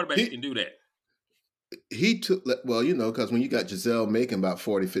few quarterbacks can do that. He took, well, because when you got Giselle making about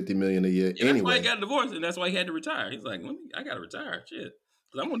 40, 50 million a year anyway. That's why he got a divorce, and that's why he had to retire. He's like, I got to retire. Shit.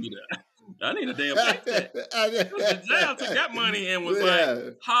 Because I'm going to do that. I need a damn paycheck. Giselle took that money and was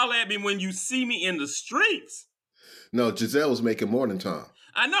like, holla at me when you see me in the streets. No, Giselle was making more than Tom.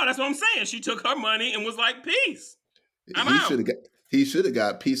 I know. That's what I'm saying. She took her money and was like, peace. I'm out. He should have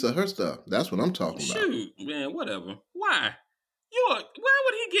got a piece of her stuff. That's what I'm talking about. Shoot, man, whatever. Why? Why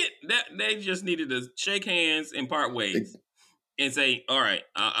would he get that? They just needed to shake hands and part ways and say, all right,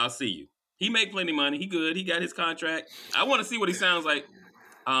 I'll see you. He make plenty of money. He good. He got his contract. I want to see what he sounds like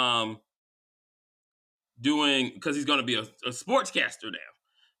doing, because he's going to be a sportscaster now.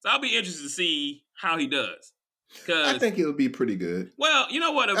 So I'll be interested to see how he does. I think it'll be pretty good. Well, you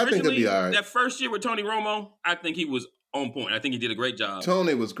know what? Originally, I think it'll be all right. That first year with Tony Romo, I think he was on point. I think he did a great job.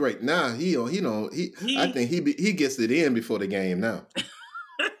 Tony was great. Now I think he gets it in before the game now.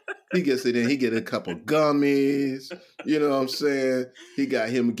 He gets it in. He get a couple gummies. You know what I'm saying? Get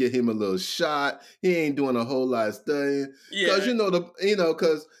him a little shot. He ain't doing a whole lot of studying. Because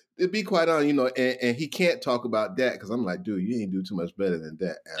because to be quite honest, and he can't talk about that because I'm like, dude, you ain't do too much better than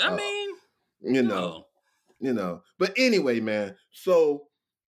that. I mean, But anyway, man. So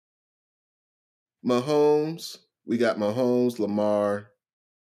Mahomes. We got Mahomes, Lamar.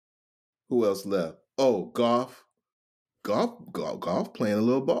 Who else left? Oh, Goff. Goff playing a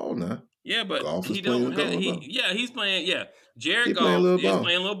little ball now. Yeah, but he's playing. He's playing. Yeah, Jared Goff is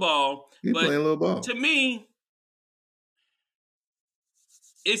playing a little ball. He's playing a little ball. To me,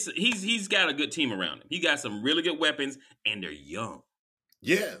 he's got a good team around him. He got some really good weapons, and they're young.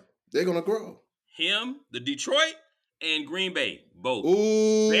 Yeah, they're gonna grow. Him, the Detroit, and Green Bay, both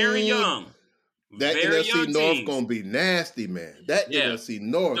very young. That NFC North gonna be nasty, man. That NFC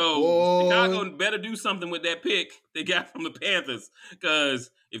North. So Chicago better do something with that pick they got from the Panthers, because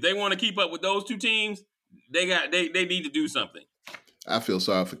if they want to keep up with those two teams, they need to do something. I feel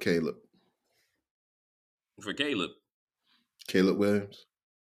sorry for Caleb. For Caleb Williams,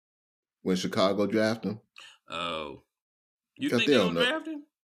 when Chicago drafted him. Oh, you think they're gonna draft him?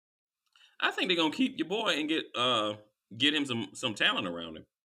 I think they're gonna keep your boy and get him some talent around him.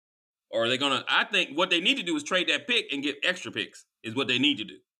 Or are they gonna? I think what they need to do is trade that pick and get extra picks. Is what they need to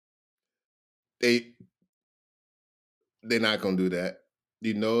do. They're not gonna do that.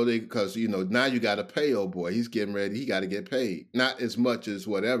 Because now you got to pay old boy. He's getting ready. He got to get paid. Not as much as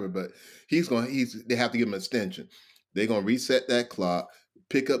whatever, but they have to give him an extension. They're gonna reset that clock,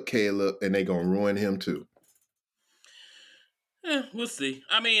 pick up Caleb, and they're gonna ruin him too. Yeah, we'll see.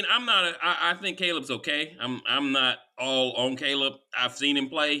 I mean, I think Caleb's okay. I'm not all on Caleb. I've seen him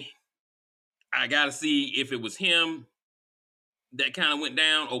play. I got to see if it was him that kind of went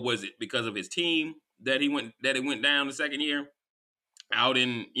down, or was it because of his team that it went down the second year. out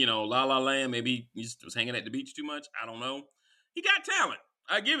in, La La Land. Maybe he just was hanging at the beach too much. I don't know. He got talent.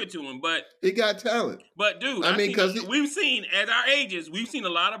 I give it to him, but he got talent. dude, I mean, because we've seen at our ages, we've seen a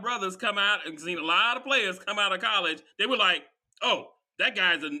lot of brothers come out and seen a lot of players come out of college. They were like, "Oh, that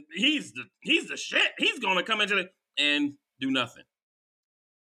guy's he's the shit. He's gonna come into and do nothing."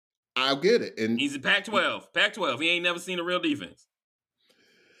 I'll get it. And he's a Pac-12. Pac-12. He ain't never seen a real defense.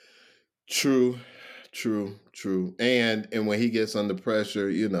 True. And when he gets under pressure,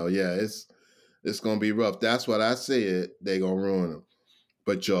 it's gonna be rough. That's what I said. They gonna ruin him.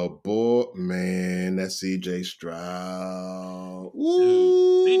 But your boy, man, that CJ Stroud.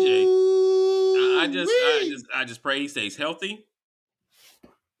 Dude, CJ. I just pray he stays healthy.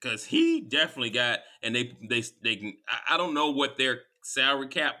 Because he definitely got, and they can. I don't know what their salary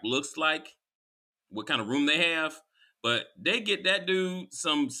cap looks like, what kind of room they have, but they get that dude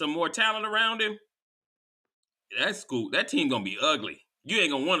some more talent around him. That's cool. That team gonna be ugly. You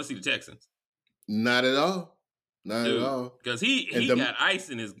ain't gonna want to see the Texans. Not at all. Not at all. Because he got ice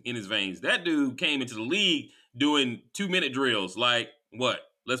in his veins. That dude came into the league doing 2-minute drills. Like, what?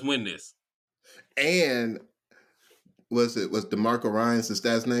 Let's win this. And was DeMarco Ryans, is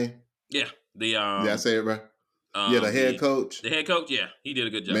that his name? Yeah. Did I say it right? The head coach. The head coach, yeah. He did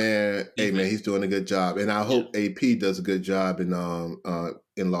a good job. Man, he's doing a good job. And I hope AP does a good job in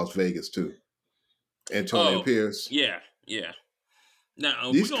Las Vegas too. Antonio Pierce. Yeah.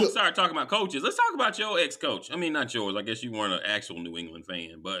 Now, we're going to start talking about coaches. Let's talk about your ex-coach. I mean, not yours. I guess you weren't an actual New England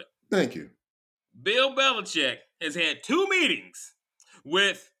fan, but... Thank you. Bill Belichick has had 2 meetings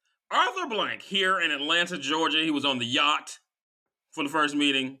with Arthur Blank here in Atlanta, Georgia. He was on the yacht for the first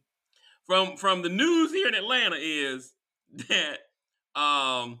meeting. From the news here in Atlanta is that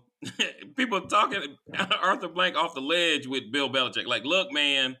people are talking Arthur Blank off the ledge with Bill Belichick. Like, look,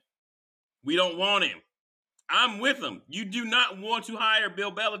 man, we don't want him. I'm with him. You do not want to hire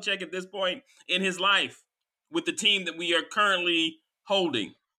Bill Belichick at this point in his life with the team that we are currently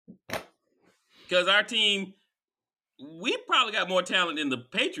holding. Because our team, we probably got more talent than the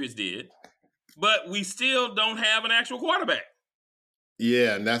Patriots did, but we still don't have an actual quarterback.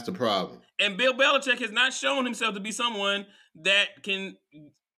 Yeah, and that's the problem. And Bill Belichick has not shown himself to be someone that can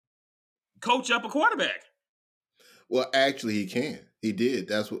coach up a quarterback. Well, actually, he can. He did.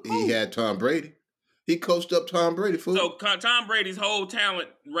 That's what he had. Tom Brady. He coached up Tom Brady. So Tom Brady's whole talent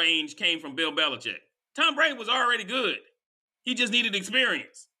range came from Bill Belichick. Tom Brady was already good. He just needed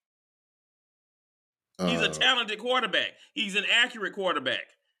experience. He's a talented quarterback. He's an accurate quarterback.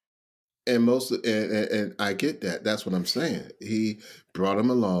 And and I get that. That's what I'm saying. He brought him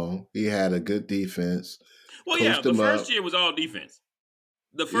along. He had a good defense. Well, yeah, the first year was all defense.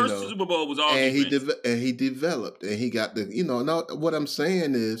 The first Super Bowl was all defense. He developed, and he got the, now what I'm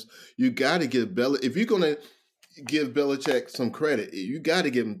saying is you got to give if you're going to give Belichick some credit, you got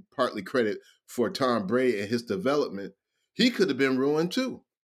to give him partly credit for Tom Brady and his development. He could have been ruined too.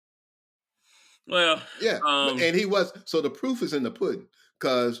 Well, yeah, and he was. So the proof is in the pudding.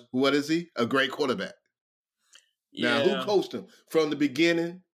 Because what is he? A great quarterback. Yeah. Now, who coached him from the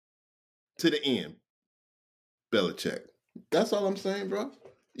beginning to the end? Belichick. That's all I'm saying, bro.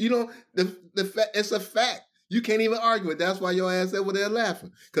 It's a fact. You can't even argue it. That's why your ass over there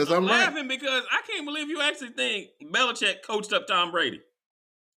laughing. Because I'm laughing because I can't believe you actually think Belichick coached up Tom Brady.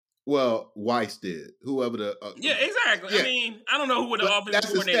 Well, Weiss did. Whoever the yeah, exactly. Yeah. I mean, I don't know who the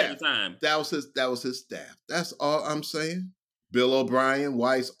offensive coordinator at the time. That was his staff. That's all I'm saying. Bill O'Brien,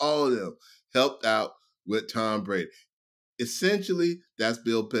 Weiss, all of them helped out with Tom Brady. Essentially, that's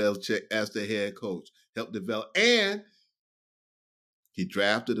Bill Belichick as the head coach. Helped develop, and he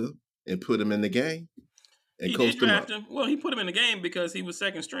drafted him and put him in the game and coached him up. Well, he put him in the game because he was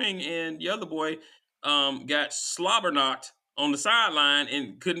second string, and the other boy got slobber knocked on the sideline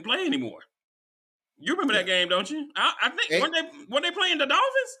and couldn't play anymore. You remember that game, don't you? I think weren't they playing the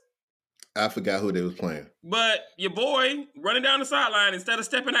Dolphins? I forgot who they was playing. But your boy running down the sideline, instead of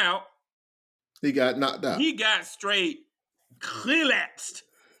stepping out, he got knocked out. He got straight collapsed.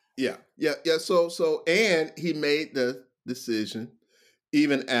 Yeah. So and he made the decision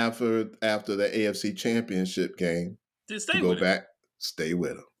even after the AFC Championship game to stay go back, stay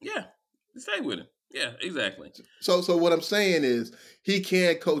with him. Yeah, stay with him. Yeah, exactly. So what I'm saying is he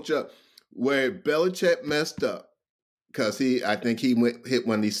can't coach up where Belichick messed up. Because I think he hit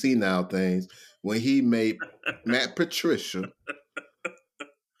one of these senile things when he made Matt Patricia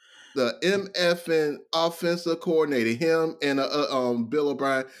the MFN offensive coordinator, him and Bill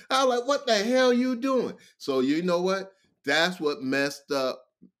O'Brien. I was like, what the hell you doing? So you know what? That's what messed up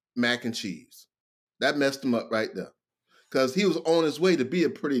Mac and Cheese. That messed him up right there. Because he was on his way to be a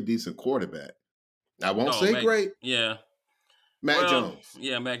pretty decent quarterback. I won't say great. Yeah. Mac Well, Jones.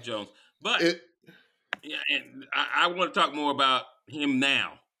 yeah, Mac Jones. But It, yeah, and I want to talk more about him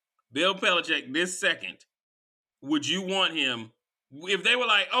now. Bill Belichick, this second, would you want him if they were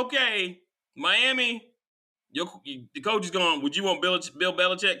like, okay, Miami, the coach is gone? Would you want Bill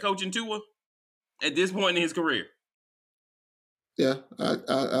Belichick coaching Tua at this point in his career? yeah, Dude, I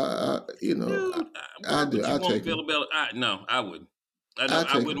why do. would you I want take Bill him. Belichick? No, I wouldn't. I I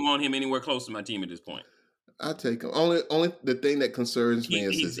take wouldn't him. want him anywhere close to my team at this point. I take him. Only the thing that concerns me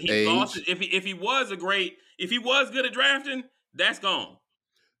is his He's lost it. age. If he was good at drafting, that's gone.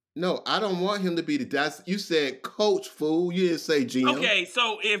 No, I don't want him to be the. That's you said coach, fool. You didn't say GM. Okay,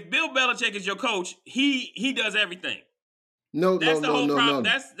 so if Bill Belichick is your coach, he does everything. No, no, That's the no, whole no, problem.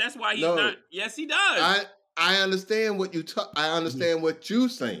 no, That's why he's not. no. Yes, he does. I understand what you talk. I Mhm. understand what you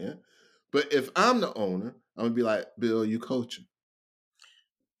saying, but if I'm the owner, I'm gonna be like, Bill, you coaching.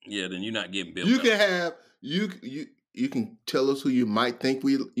 Yeah, then you're not getting Bill You can Belichick. have you can tell us who you might think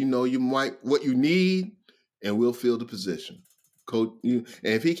you might what you need, and we'll fill the position. Coach, and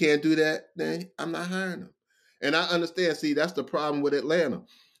if he can't do that, then I'm not hiring him. And I understand. See, that's the problem with Atlanta,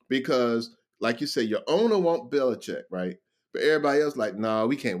 because like you say, your owner want Belichick, right? But everybody else like, nah,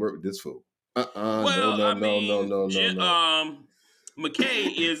 we can't work with this fool. No, Well, no, I no, no, mean, no, no, no.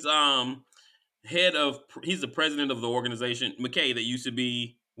 McKay is he's the president of the organization. McKay that used to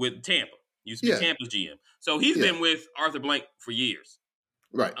be with Tampa, used to be Yeah, Tampa's GM. So he's yeah, been with Arthur Blank for years.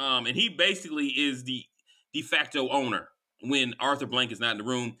 right. And he basically is the de facto owner when Arthur Blank is not in the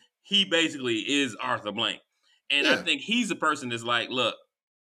room. He basically is Arthur Blank. And I Yeah, think he's the person that's like, look,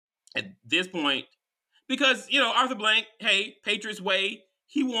 at this point, because Arthur Blank, hey, Patriots way,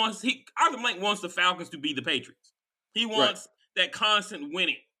 Arthur Blank wants the Falcons to be the Patriots. He right. wants that constant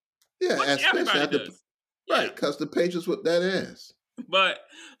winning, Yeah, which especially everybody at the does. Yeah, right, because the Patriots whip that ass. but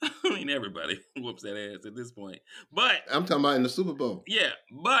I mean everybody whoops that ass at this point. But I'm talking about in the Super Bowl. yeah,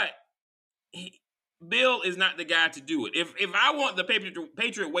 but Bill is not the guy to do it. If I want the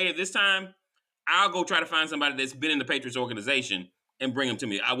Patriot way at this time, I'll go try to find somebody that's been in the Patriots organization and bring him to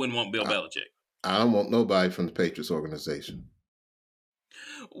me. I wouldn't want Bill I, Belichick. I don't want nobody from the Patriots organization.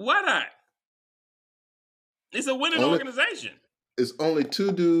 Why not? It's a winning Only organization. It's only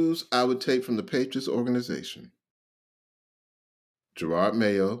two dudes I would take from the Patriots organization. Gerard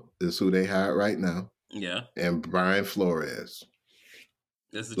Mayo is who they hired right now, Yeah, and Brian Flores.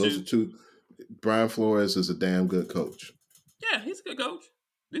 that's the Those two. are two. Brian Flores is a damn good coach. Yeah, he's a good coach.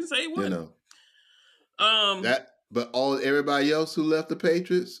 Didn't say he You wasn't. know Um, but everybody else who left the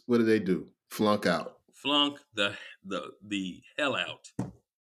Patriots, what do they do? Flunk out. flunk the hell out.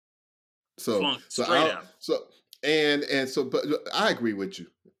 So Flunk so straight I out. so and so but I agree with you.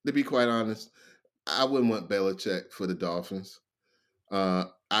 To be quite honest, I wouldn't want Belichick for the Dolphins.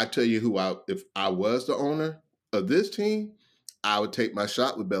 I tell you if I was the owner of this team, I would take my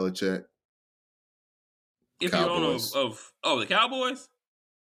shot with Belichick. If you're owner Cowboys. of the Cowboys,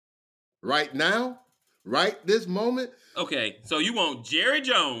 Right now, right this moment, okay. So you want Jerry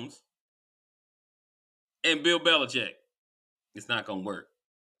Jones and Bill Belichick? It's not gonna work.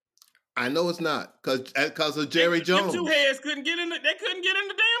 I know it's not because of Jerry Them two Jones. heads couldn't get in. They couldn't get in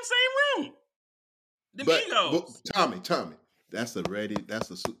the damn same room. The But egos. Tommy, that's a ready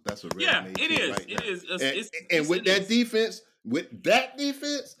Yeah, made it team is. right It now. is. And with that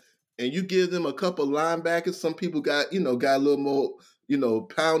defense, and you give them a couple linebackers, some people got a little more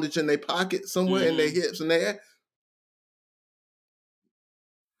poundage in their pocket somewhere in their hips and their.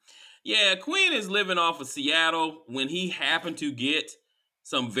 Yeah, Quinn is living off of Seattle when he happened to get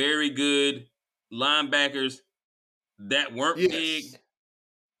some very good linebackers that weren't big. Yes.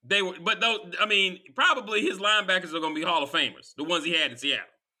 They were, but though I mean, probably his linebackers are going to be Hall of Famers, the ones he had in Seattle.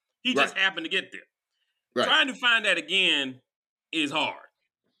 He Right. just happened to get there. Right. Trying to find that again is hard.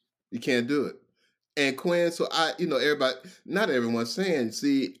 You can't do it. And Quinn, so not everyone's saying,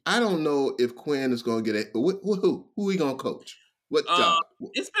 see, I don't know if Quinn is going to get who he going to coach? What job?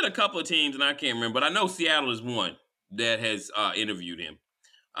 It's been a couple of teams, and I can't remember, but I know Seattle is one that has interviewed him.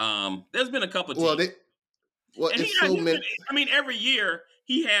 There's been a couple of teams. And it's so many. I mean, every year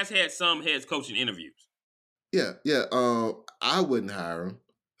he has had some head coaching interviews. Yeah. I wouldn't hire him.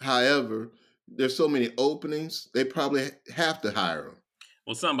 However, there's so many openings, they probably have to hire him.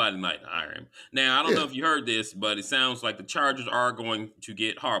 Well, somebody might hire him. Now, I don't know if you heard this, but it sounds like the Chargers are going to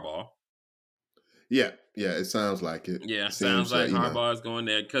get Harbaugh. Yeah, it sounds like it. Yeah, sounds like Harbaugh is going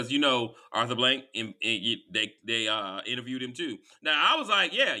there because Arthur Blank, they interviewed him too. Now I was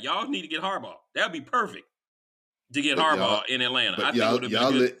like, yeah, y'all need to get Harbaugh. That'd be perfect to get Harbaugh in Atlanta. But I think it would have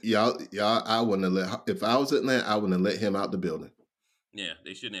been good. I wouldn't have if I was Atlanta, I wouldn't have let him out the building. Yeah,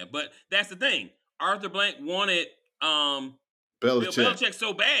 they shouldn't have. But that's the thing. Arthur Blank wanted Bill Belichick. Belichick's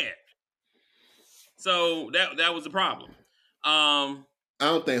so bad. So that was the problem. I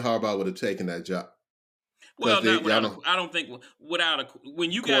don't think Harbaugh would have taken that job because Well, not y'all without know I don't think without a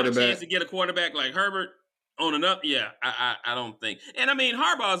when you got a chance quarterback. to get a quarterback like Herbert on and up, yeah, I don't think. And I mean,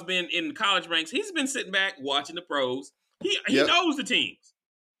 Harbaugh's been in college ranks. He's been sitting back watching the pros. He Yep. knows the teams.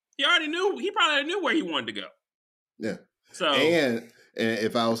 He already knew. He probably knew where he wanted to go. Yeah. So, And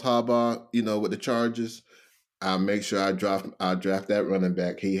if I was Harbaugh, with the Chargers, I'll make sure I draft that running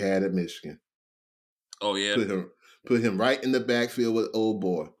back he had at Michigan. oh yeah, Put him right in the backfield with old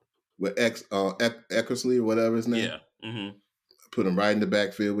boy, with Eckersley or whatever his name. yeah. Mm-hmm. Put him right in the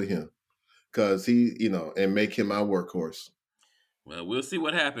backfield with him, because he, and make him our workhorse. Well, we'll see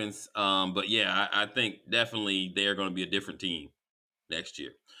what happens. But yeah, I think definitely they're going to be a different team next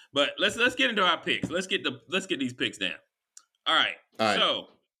year. But let's get into our picks. Let's get these picks down. All right. All right. So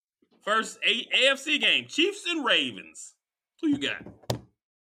first AFC game: Chiefs and Ravens. Who you got?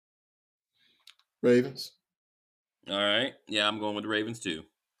 Ravens. All right. Yeah, I'm going with the Ravens too.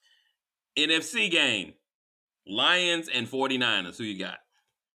 NFC game: Lions and 49ers. Who you got?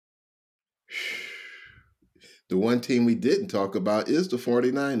 The one team we didn't talk about is the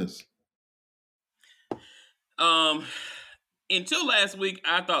 49ers. Until last week,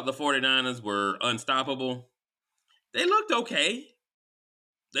 I thought the 49ers were unstoppable. They looked okay.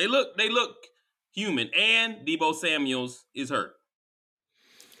 They look human, and Deebo Samuels is hurt.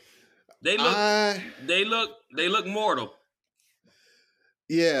 They look mortal.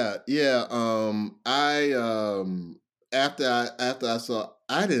 Yeah. After I saw,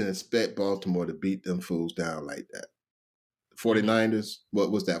 I didn't expect Baltimore to beat them fools down like that. 49ers,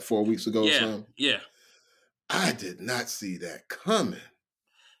 what was that, 4 weeks ago or something? Yeah. I did not see that coming.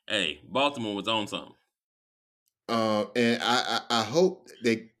 Hey, Baltimore was on something. And I hope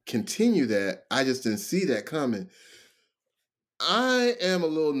they continue that. I just didn't see that coming. I am a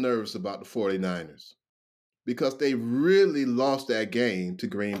little nervous about the 49ers because they really lost that game to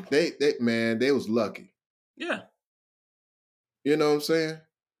Green. They was lucky. Yeah. You know what I'm saying?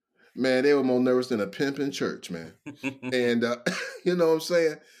 Man, they were more nervous than a pimp in church, man. And you know what I'm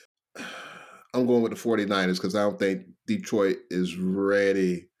saying? I'm going with the 49ers because I don't think Detroit is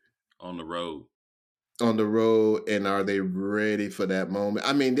ready on the road. And are they ready for that moment?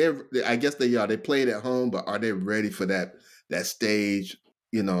 I mean, I guess they are. They played at home, but are they ready for that stage,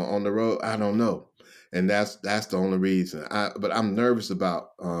 on the road? I don't know. And that's the only reason. But I'm nervous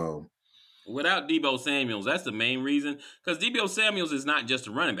about without Deebo Samuels. That's the main reason, because Deebo Samuels is not just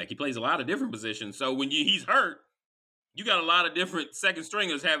a running back. He plays a lot of different positions. So when he's hurt, you got a lot of different second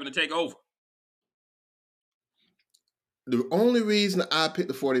stringers having to take over. The only reason I picked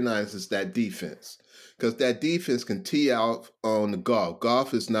the 49ers is that defense. Because that defense can tee out on the Goff.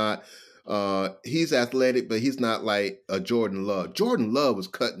 Goff is not, he's athletic, but he's not like a Jordan Love. Jordan Love was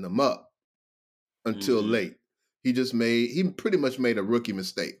cutting them up until late. He pretty much made a rookie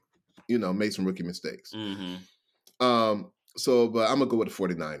mistake. Made some rookie mistakes. Mm-hmm. But I'm going to go with the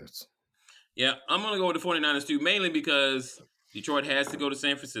 49ers. Yeah, I'm going to go with the 49ers too, mainly because Detroit has to go to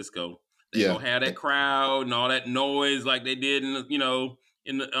San Francisco. They don't have that crowd and all that noise like they did in the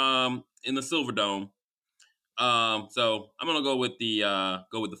Silverdome. So I'm gonna go with the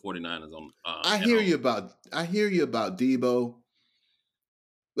 49ers on. I hear you about Deebo,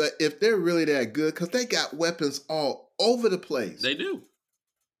 but if they're really that good, because they got weapons all over the place. They do.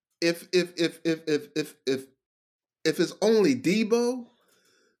 If it's only Deebo,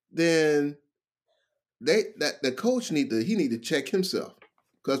 then the coach need to check himself.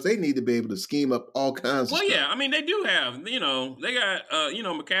 Because they need to be able to scheme up all kinds of stuff. Well, yeah, I mean, they do have, they got,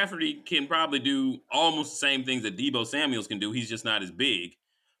 McCaffrey can probably do almost the same things that Deebo Samuels can do. He's just not as big.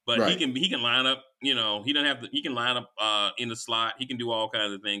 But right. he can line up, he can line up in the slot. He can do all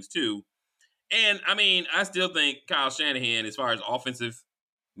kinds of things too. And, I mean, I still think Kyle Shanahan, as far as offensive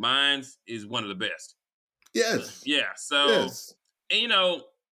minds, is one of the best. Yes. So, yes. And,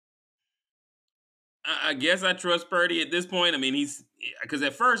 I guess I trust Purdy at this point. I mean, because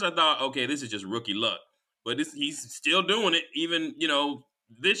at first I thought, okay, this is just rookie luck, but he's still doing it even,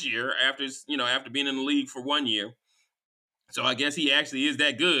 this year after being in the league for 1 year. So I guess he actually is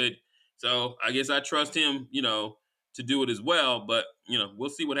that good. So I guess I trust him, to do it as well. But we'll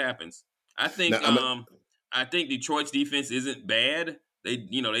see what happens. I think I think Detroit's defense isn't bad.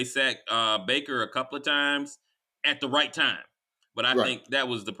 They sacked Baker a couple of times at the right time. But I think that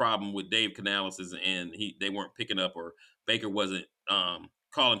was the problem with Dave Canales, and they weren't picking up, or Baker wasn't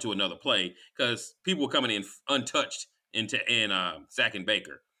calling to another play, because people were coming in untouched and sacking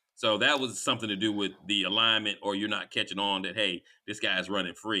Baker. So that was something to do with the alignment, or you're not catching on that, hey, this guy's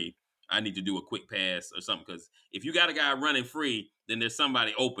running free. I need to do a quick pass or something. Because if you got a guy running free, then there's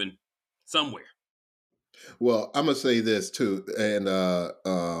somebody open somewhere. Well, I'm gonna say this too, and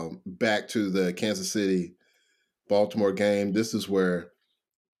back to the Kansas City Baltimore game. This is where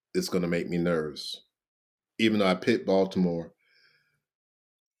it's gonna make me nervous. Even though I picked Baltimore,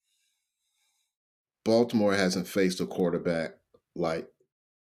 Baltimore hasn't faced a quarterback like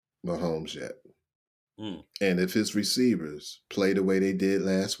Mahomes yet. Mm. And if his receivers play the way they did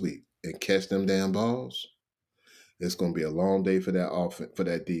last week and catch them damn balls, it's going to be a long day for that offense, for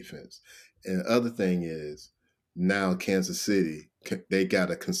that defense. And the other thing is, now Kansas City, they got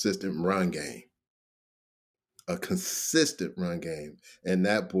a consistent run game. And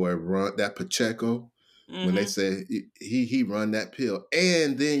that boy run that Pacheco, when they say he run that pill.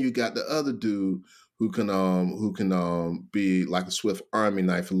 And then you got the other dude who can be like a swift army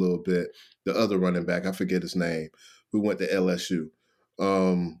knife a little bit. The other running back, I forget his name, who went to LSU.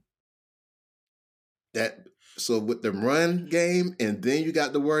 So with the run game, and then you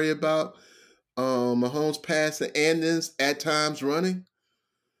got to worry about Mahomes passing and then at times running.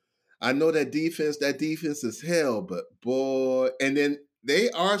 I know that defense is hell, but boy, and then they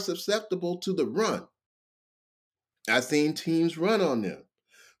are susceptible to the run. I've seen teams run on them.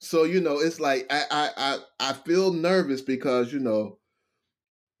 So, it's like I feel nervous because, and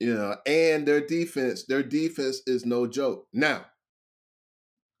their defense is no joke. Now,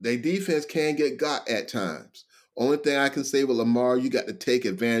 their defense can get got at times. Only thing I can say with Lamar, you got to take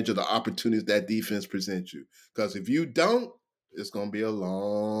advantage of the opportunities that defense presents you. Because if you don't, it's going to be a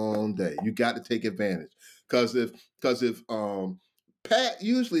long day. You got to take advantage. Because if Pat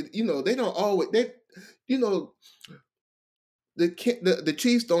usually, they don't always the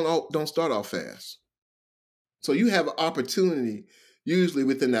Chiefs don't start off fast. So you have an opportunity usually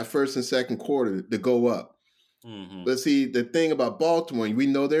within that first and second quarter to go up. Mm-hmm. But see, the thing about Baltimore, we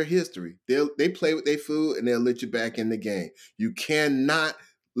know their history. They play with their food and they'll let you back in the game. You cannot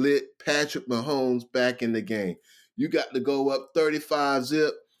let Patrick Mahomes back in the game. You got to go up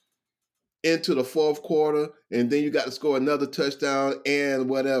 35-zip into the fourth quarter, and then you got to score another touchdown and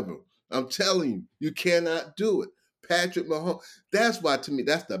whatever. I'm telling you, you cannot do it. Patrick Mahomes, that's why, to me,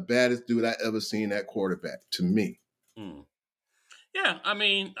 that's the baddest dude I ever seen at quarterback, to me. Mm. Yeah, I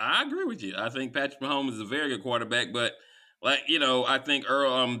mean, I agree with you. I think Patrick Mahomes is a very good quarterback, but I think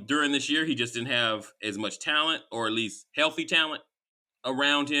during this year he just didn't have as much talent, or at least healthy talent,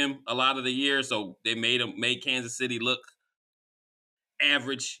 around him a lot of the year. So they made Kansas City look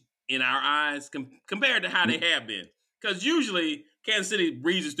average in our eyes compared to how they have been. Because usually Kansas City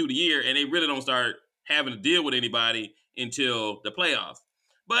breezes through the year and they really don't start having to deal with anybody until the playoffs.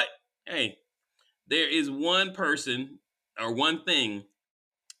 But hey, there is one person or one thing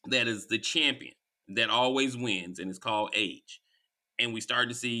that is the champion that always wins, and it's called age. And we start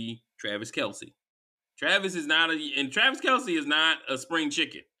to see Travis Kelce. Travis Kelce is not a spring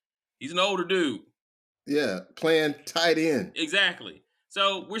chicken. He's an older dude. Yeah, playing tight end. Exactly.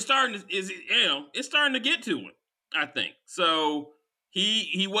 So we're starting to it's starting to get to him, I think. So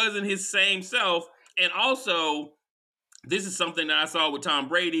he wasn't his same self. And also, this is something that I saw with Tom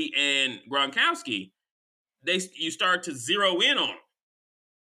Brady and Gronkowski. You start to zero in on him.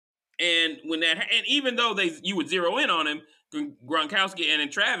 And even though you would zero in on him, Gronkowski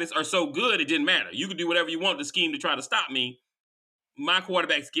and Travis are so good, it didn't matter. You could do whatever you want to scheme to try to stop me. My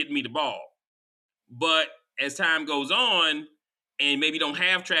quarterback's getting me the ball. But as time goes on, and maybe don't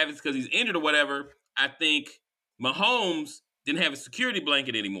have Travis because he's injured or whatever, I think Mahomes didn't have a security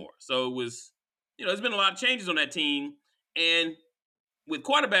blanket anymore. So it was, there's been a lot of changes on that team. And with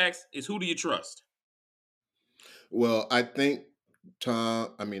quarterbacks, it's who do you trust? Well, I think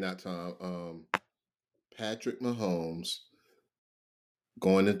Patrick Mahomes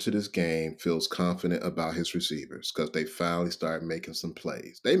going into this game feels confident about his receivers because they finally started making some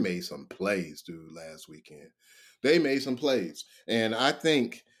plays. They made some plays, dude, last weekend. They made some plays. And I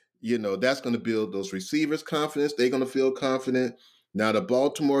think, that's going to build those receivers' confidence. They're going to feel confident. Now, the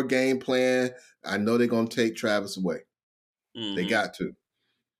Baltimore game plan, I know they're going to take Travis away. Mm-hmm. They got to.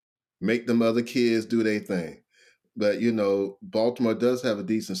 Make them other kids do their thing. But, Baltimore does have a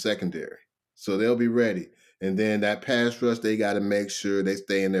decent secondary. So they'll be ready. And then that pass rush, they got to make sure they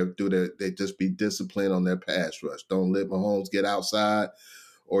stay in there, they just be disciplined on their pass rush. Don't let Mahomes get outside,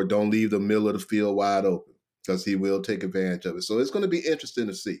 or don't leave the middle of the field wide open, because he will take advantage of it. So it's going to be interesting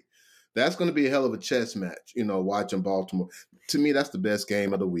to see. That's going to be a hell of a chess match, watching Baltimore. To me, that's the best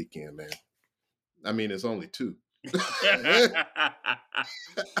game of the weekend, man. I mean, it's only two.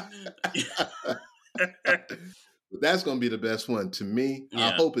 That's going to be the best one to me. I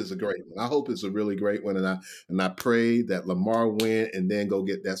Yeah. hope it's a great one. I hope it's a really great one, and I pray that Lamar win and then go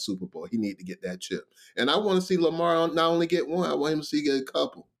get that Super Bowl. He need to get that chip, and I want to see Lamar not only get one, I want him to see get a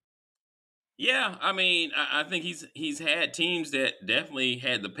couple. Yeah, I mean, I think he's had teams that definitely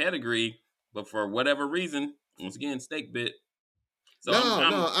had the pedigree, but for whatever reason, once again, snake bit. So No,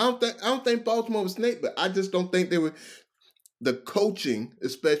 I'm I don't think Baltimore was snake, but I just don't think they were the coaching,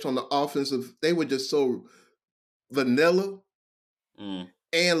 especially on the offensive. They were just so vanilla, mm,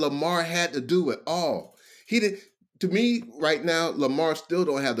 and Lamar had to do it all. He did. To me, right now, Lamar still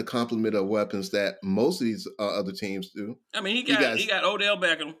don't have the complement of weapons that most of these other teams do. I mean, He got he got Odell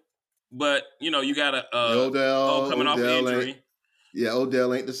Beckham, but you got a coming off an Odell ain't. injury. Yeah,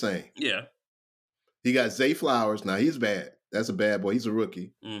 Odell ain't the same. Yeah. He got Zay Flowers. Now he's bad. That's a bad boy. He's a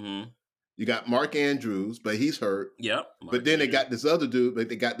rookie. Mm-hmm. You got Mark Andrews, but he's hurt. Yep. But then they got this other dude. But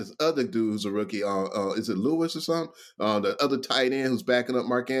they got this other dude who's a rookie. Is it Lewis or something? The other tight end who's backing up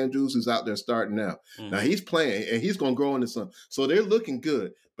Mark Andrews, who's out there starting now. Mm-hmm. Now he's playing, and he's going to grow into something. So they're looking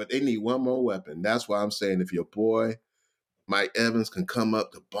good, but they need one more weapon. That's why I'm saying if your boy Mike Evans can come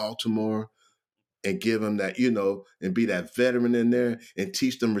up to Baltimore and give him that, and be that veteran in there and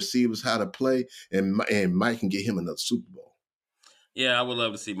teach them receivers how to play, and Mike can get him another Super Bowl. Yeah, I would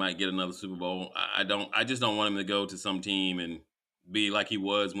love to see Mike get another Super Bowl. I just don't want him to go to some team and be like he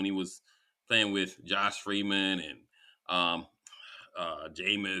was when he was playing with Josh Freeman and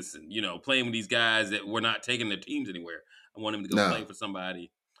Jameis and playing with these guys that were not taking their teams anywhere. I want him to go play for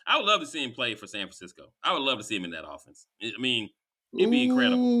somebody. I would love to see him play for San Francisco. I would love to see him in that offense. I mean, it'd be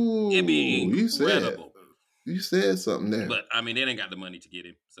incredible. It'd be incredible. You said something there. But I mean, they ain't got the money to get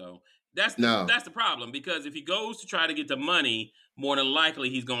him. So that's the problem, because if he goes to try to get the money, more than likely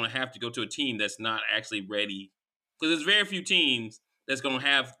he's going to have to go to a team that's not actually ready. Because there's very few teams that's going to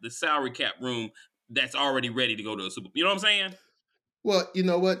have the salary cap room that's already ready to go to a Super Bowl. You know what I'm saying? Well, you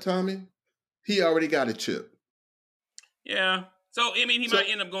know what, Tommy? He already got a chip. Yeah. So, I mean, he might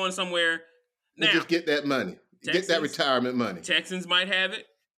end up going somewhere. Now, just get that money. Get that retirement money. Texans might have it.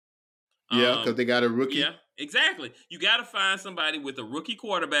 Yeah, because they got a rookie. Yeah, exactly. You got to find somebody with a rookie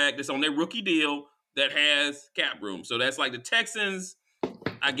quarterback that's on their rookie deal that has cap room. So that's like the Texans.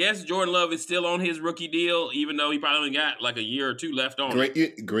 I guess Jordan Love is still on his rookie deal, even though he probably only got like a year or two left on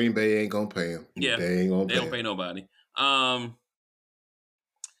it. Green Bay ain't going to pay him. Yeah, they don't pay nobody. I'm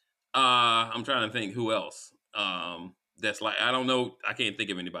trying to think who else. That's like, I don't know. I can't think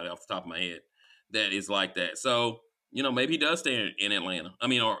of anybody off the top of my head that is like that. So, maybe he does stay in Atlanta. I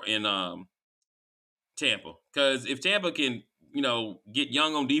mean, or in Tampa. Because if Tampa can, get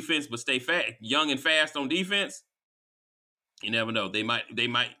young on defense but stay young and fast on defense, you never know. They might,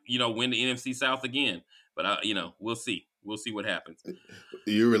 win the NFC South again. But we'll see. We'll see what happens.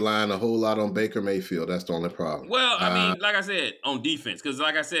 You're relying a whole lot on Baker Mayfield. That's the only problem. Well, I mean, like I said, on defense, because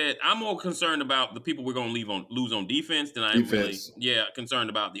like I said, I'm more concerned about the people we're going to lose on defense than I'm really, concerned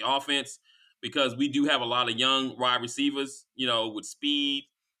about the offense, because we do have a lot of young wide receivers, with speed.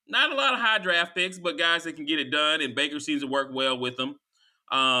 Not a lot of high draft picks, but guys that can get it done, and Baker seems to work well with them.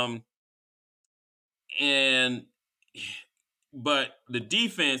 But the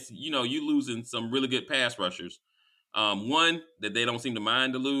defense, you losing some really good pass rushers. One that they don't seem to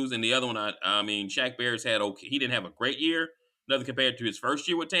mind to lose, and the other one, I mean, Shaq Barrett's had okay. He didn't have a great year, nothing compared to his first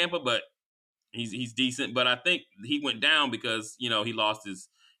year with Tampa, but he's decent. But I think he went down because he lost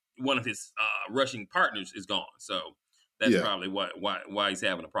one of his rushing partners is gone, so that's probably why he's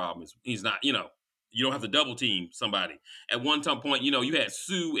having a problem. Is he's not you don't have to double team somebody. At one point, you had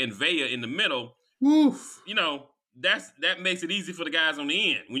Sue and Vea in the middle. Oof. That makes it easy for the guys on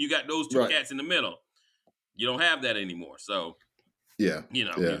the end when you got those two cats in the middle. You don't have that anymore. So, you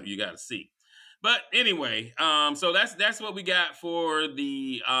got to see. But anyway, so that's what we got for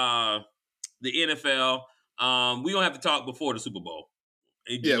the NFL. We don't have to talk before the Super Bowl.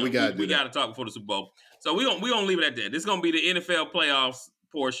 We got to talk before the Super Bowl. So we gonna leave it at that. This is gonna be the NFL playoffs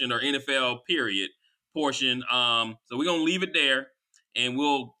portion, or NFL period portion. So we're gonna leave it there, and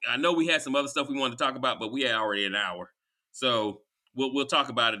I know we had some other stuff we wanted to talk about, but we had already an hour, so we'll talk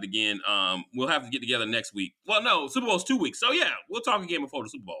about it again. We'll have to get together next week. Well, no, Super Bowl's 2 weeks, so yeah, we'll talk again before the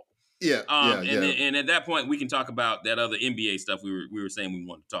Super Bowl. And at that point we can talk about that other NBA stuff we were saying we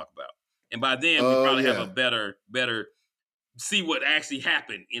wanted to talk about, and by then we probably have a better see what actually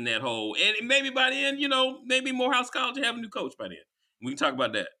happened in that whole, and maybe by then, maybe Morehouse College will have a new coach by then. We can talk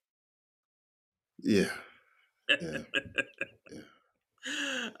about that. Yeah.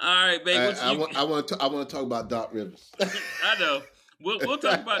 All right, babe. I want to talk about Doc Rivers. I know. We'll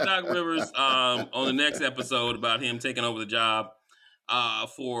talk about Doc Rivers on the next episode, about him taking over the job.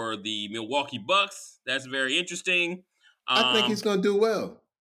 for the Milwaukee Bucks. That's very interesting. I think he's going to do well.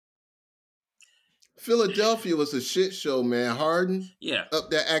 Philadelphia was a shit show, man. Harden Yeah.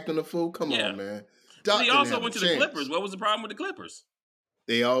 up there acting a fool. Come on, man. But Doc he didn't also have went a to the chance. Clippers. What was the problem with the Clippers?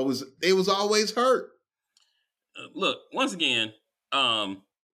 They was always hurt. Look, once again,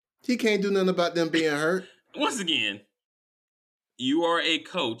 he can't do nothing about them being hurt. Once again, you are a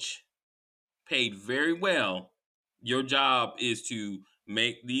coach paid very well. Your job is to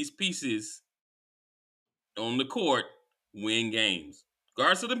make these pieces on the court win games.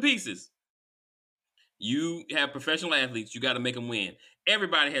 Regardless of the pieces, you have professional athletes. You got to make them win.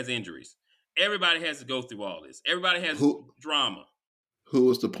 Everybody has injuries. Everybody has to go through all this. Everybody has drama. Who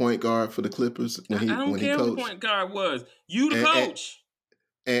was the point guard for the Clippers when he coached? I don't care who the point guard was. You the coach.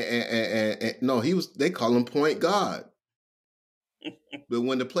 And no, he was. They call him point guard. But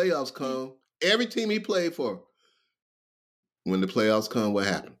when the playoffs come, every team he played for, when the playoffs come, what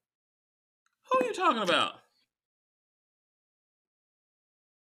happened? Who are you talking about?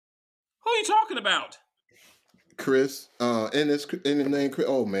 Who are you talking about? Chris. And the name Chris.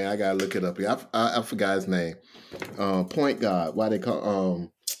 Oh man, I gotta look it up here. I forgot his name. Point guard. Why they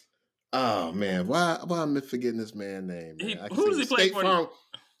call oh man, why am I forgetting this man's name? Man? Who does he play for?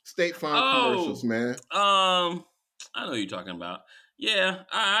 State Farm commercials, man. I know who you're talking about. Yeah,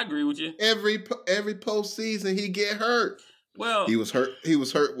 I agree with you. Every postseason he get hurt. Well, he was hurt. He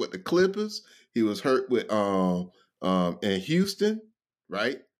was hurt with the Clippers. He was hurt with in Houston,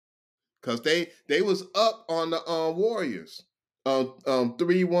 right? Because they was up on the Warriors,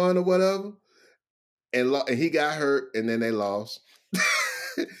 3-1 or whatever, and he got hurt, and then they lost.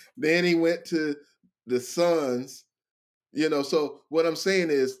 Then he went to the Suns. You know, so what I'm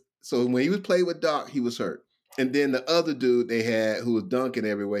saying is, so when he was playing with Doc, he was hurt. And then the other dude they had who was dunking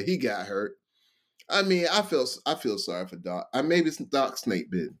everywhere, he got hurt. I mean, I feel sorry for Doc. Maybe it's Doc snake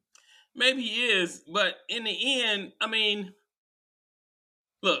bitten. Maybe he is, but in the end, I mean,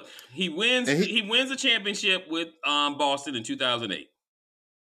 look, he wins a championship with Boston in 2008.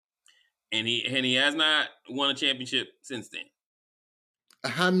 And he has not won a championship since then.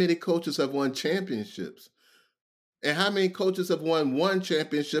 How many coaches have won championships? And how many coaches have won one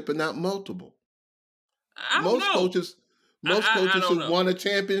championship and not multiple? Most coaches who won a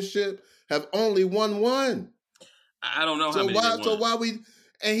championship have only won one. I don't know how many. So why we?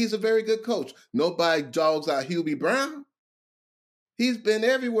 And he's a very good coach. Nobody dogs out Hubie Brown. He's been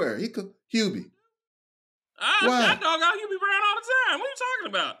everywhere. Hubie. I dog out Hubie Brown all the time. What are you talking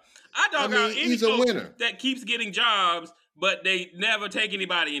about? I dog out any coach that keeps getting jobs, but they never take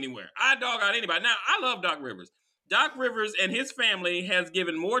anybody anywhere. I dog out anybody. Now, I love Doc Rivers. Doc Rivers and his family has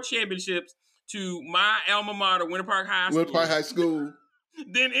given more championships to my alma mater, Winter Park High School,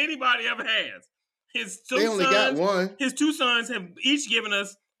 than anybody ever has. They only got one. His two sons have each given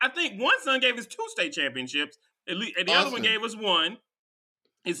us, I think one son gave us 2 state championships, and the other one gave us 1.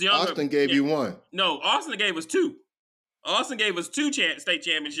 Austin gave you 1. No, Austin gave us 2. Austin gave us 2 state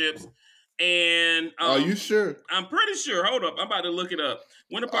championships. And are you sure? I'm pretty sure. Hold up. I'm about to look it up.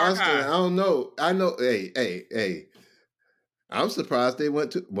 Winter Park High. I don't know. I know. Hey. I'm surprised they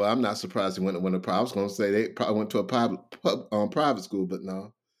went to. Well, I'm not surprised they went to Winter Park. I was going to say they probably went to a private school, but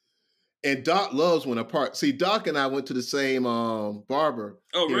no. And Doc loves Winter Park. See, Doc and I went to the same barber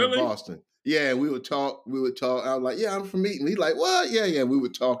here in Boston. Yeah, we would talk. I was like, "Yeah, I'm from Eaton." He's like, "What?" Yeah. We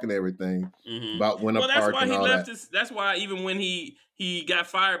would talk and everything about Winter Park and all that. That's why even when he got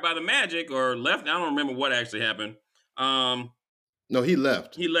fired by the Magic or left, I don't remember what actually happened. No, he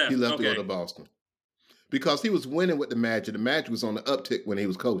left. He left to go to Boston because he was winning with the Magic. The Magic was on the uptick when he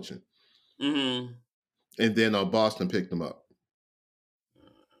was coaching, and then Boston picked him up,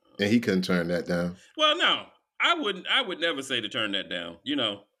 and he couldn't turn that down. Well, no, I would never say to turn that down. You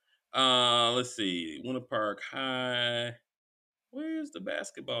know. Let's see. Winter Park High. Where's the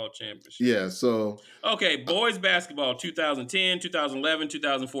basketball championship? Yeah, so okay, boys basketball 2010, 2011,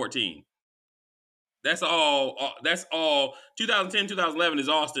 2014. That's all 2010, 2011 is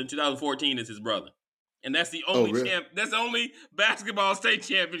Austin, 2014 is his brother. And that's the only that's the only basketball state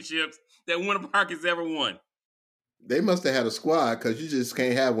championships that Winter Park has ever won. They must have had a squad because you just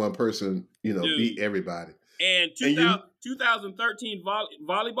can't have one person, beat everybody. And 2013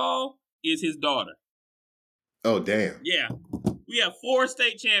 volleyball is his daughter. Oh, damn. Yeah. We have 4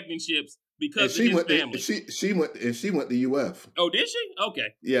 state championships because of his family. She went to UF. Oh, did she?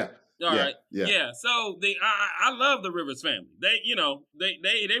 Okay. Yeah. All right. Yeah. So I love the Rivers family. They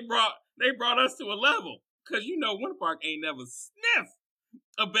brought us to a level because Winter Park ain't never sniffed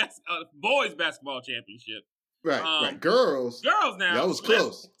a boys basketball championship. Right. Girls now. y'all was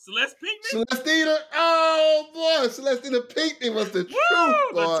close. Celeste Pinkney. Celestina, oh boy, Celestina Pinckney was the truth,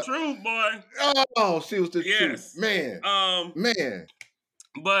 boy. The truth, boy. Oh, she was the truth, man.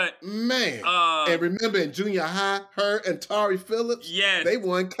 But and remember in junior high, her and Tari Phillips, they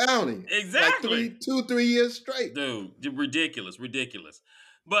won county. Exactly. Like 3 years straight. Dude, ridiculous.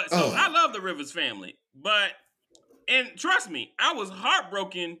 But so I love the Rivers family. And trust me, I was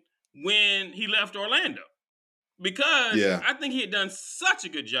heartbroken when he left Orlando. Because I think he had done such a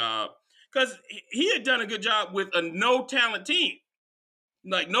good job. Because he had done a good job with a no-talent team.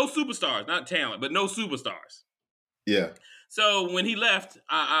 Like, no superstars. Not talent, but no superstars. Yeah. So, when he left,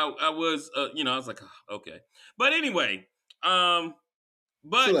 I was, I was like, oh, okay. But anyway, but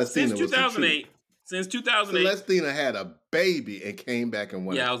Celestina since 2008. Celestina had a baby and came back and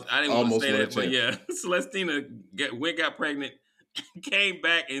won. Yeah, I didn't want to say that, but yeah. Celestina got pregnant, came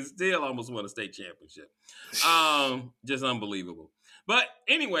back, and still almost won a state championship. Just unbelievable. But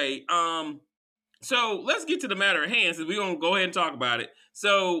anyway, so let's get to the matter at hand, since we're gonna go ahead and talk about it.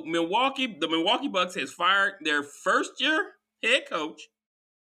 So the Milwaukee Bucks has fired their first-year head coach,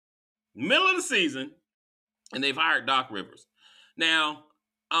 middle of the season, and they've hired Doc Rivers. Now,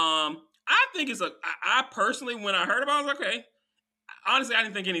 I think I personally, when I heard about it, I was like, okay. Honestly, I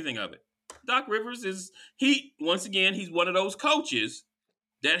didn't think anything of it. Doc Rivers once again, he's one of those coaches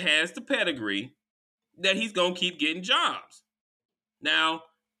that has the pedigree that he's going to keep getting jobs. Now,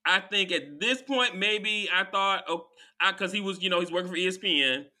 I think at this point, maybe I thought, because he was, he's working for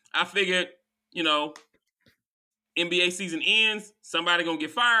ESPN. I figured, NBA season ends, somebody going to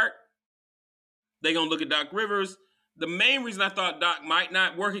get fired. They're going to look at Doc Rivers. The main reason I thought Doc might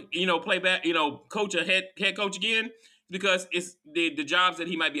not work, play back, coach a head coach again, is because it's the jobs that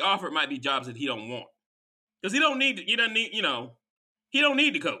he might be offered might be jobs that he don't want. Because he don't need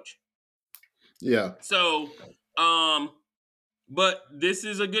to coach. Yeah. So, but this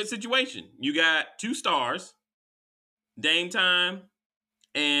is a good situation. You got two stars, Dame Time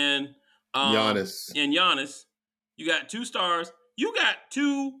and Giannis. You got two stars. You got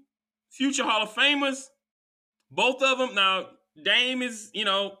two future Hall of Famers. Both of them. Now, Dame is,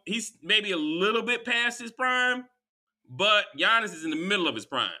 he's maybe a little bit past his prime, but Giannis is in the middle of his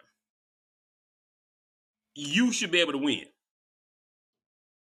prime. You should be able to win.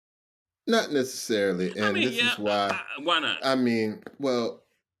 Not necessarily, and this is why. Why not? I mean, well,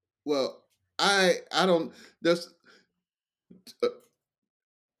 I don't. There's. Let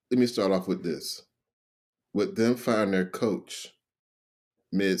me start off with this. With them firing their coach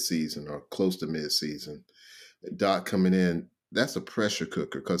mid-season or close to mid-season, Doc coming in, that's a pressure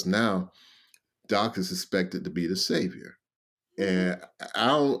cooker because now Doc is expected to be the savior, and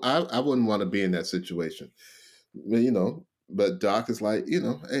I wouldn't want to be in that situation, But Doc is like,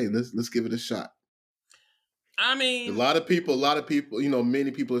 hey, let's give it a shot. I mean, a lot of people,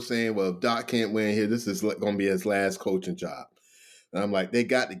 many people are saying, well, if Doc can't win here, this is going to be his last coaching job. And I'm like, they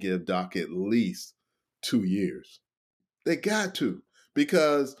got to give Doc at least 2 years. They got to,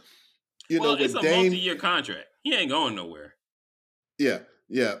 because, it's a multi-year contract. He ain't going nowhere. Yeah.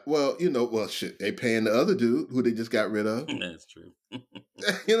 Well, shit, they paying the other dude who they just got rid of. That's true.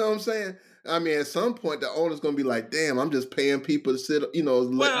 You know what I'm saying? I mean, at some point, the owner's going to be like, damn, I'm just paying people to sit,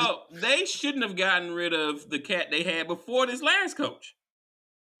 Well, they shouldn't have gotten rid of the cat they had before this last coach.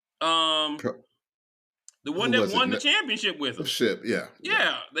 The one that won the championship with him.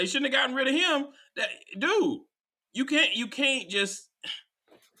 Yeah, they shouldn't have gotten rid of him. Dude, you can't just...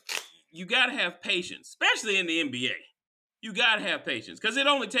 You got to have patience, especially in the NBA. You got to have patience because it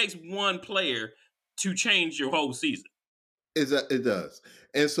only takes one player to change your whole season. It does.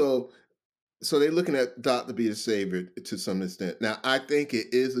 And so they're looking at Doc to be the savior to some extent. Now, I think it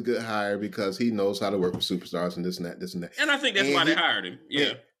is a good hire because he knows how to work with superstars and this and that. And I think that's why they hired him.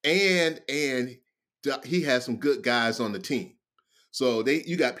 Yeah. And he has some good guys on the team. So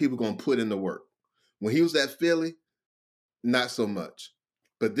you got people going to put in the work. When he was at Philly, not so much.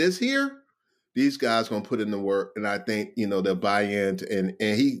 But this here, these guys going to put in the work, and I think, they'll buy in. And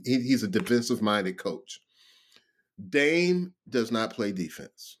he's a defensive-minded coach. Dame does not play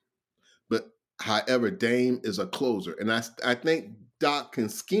defense. But, however, Dame is a closer. And I think Doc can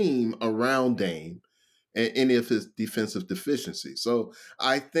scheme around Dame and any of his defensive deficiencies. So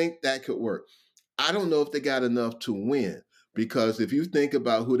I think that could work. I don't know if they got enough to win. Because if you think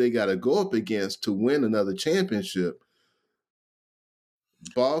about who they got to go up against to win another championship,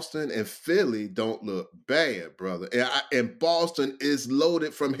 Boston and Philly don't look bad, brother. And Boston is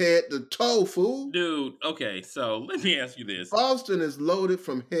loaded from head to toe, fool. Dude, okay, so let me ask you this. Boston is loaded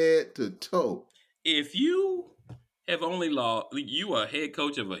from head to toe. If you have only you are head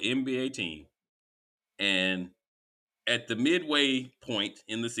coach of an NBA team, And at the midway point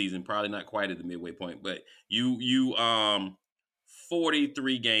in the season, probably not quite at the midway point, but you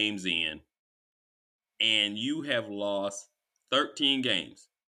 43 games in, and you have lost 13 games.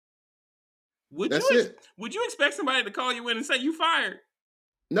 Would That's you it. would you expect somebody to call you in and say you fired?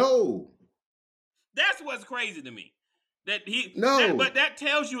 No. That's what's crazy to me. No. But that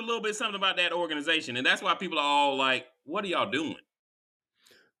tells you a little bit something about that organization, and that's why people are all like, "What are y'all doing?"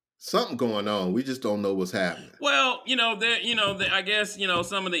 Something going on. We just don't know what's happening. Well, I guess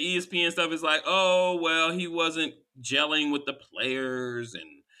some of the ESPN stuff is like, "Oh, well, he wasn't gelling with the players,"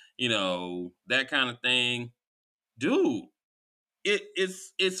 and that kind of thing. Dude,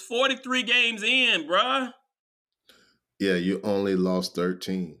 it's 43 games in, bruh. Yeah, you only lost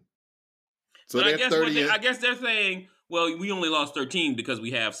 13. So But I they're guess 30. I guess they're saying, well, we only lost 13 because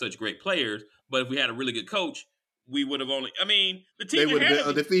we have such great players. But if we had a really good coach, we would have only. I mean, the They team would have ahead been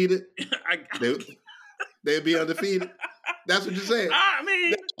of me. undefeated. They'd be undefeated. That's what you're saying. I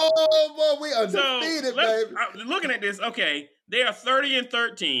mean, Oh boy, we undefeated, baby. Looking at this, okay, they are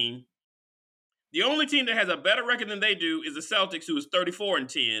 30-13. The only team that has a better record than they do is the Celtics, who is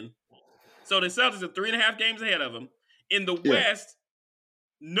 34-10. So the Celtics are 3.5 games ahead of them. In the West,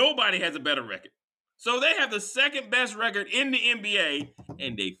 nobody has a better record. So they have the second best record in the NBA,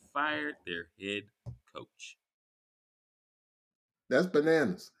 and they fired their head coach. That's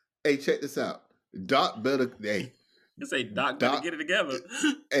bananas. Hey, check this out. Doc better. Hey, You say Doc better get it together.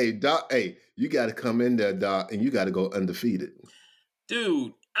 Hey, Doc. Hey, you got to come in there, Doc, and you got to go undefeated.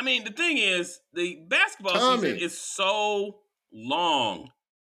 Dude, I mean, the thing is, the basketball season is so long.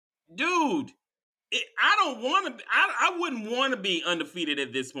 Dude, I don't want to. I wouldn't want to be undefeated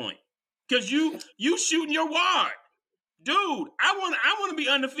at this point because you shooting your wad, dude. I want to be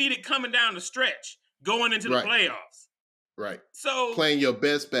undefeated coming down the stretch, going into the playoffs. Right. So playing your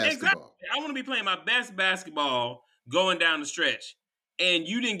best basketball. Exactly. I want to be playing my best basketball going down the stretch, and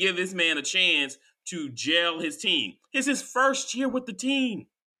you didn't give this man a chance to gel his team. It's his first year with the team,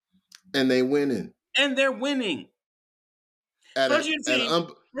 and they winning. And they're winning. First year of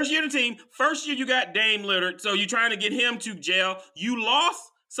the team. First year you got Dame Lillard, so you're trying to get him to gel. You lost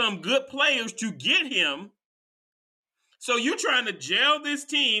some good players to get him, so you're trying to gel this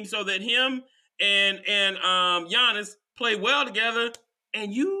team so that him and Giannis play well together,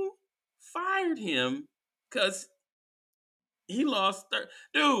 and you fired him because he lost.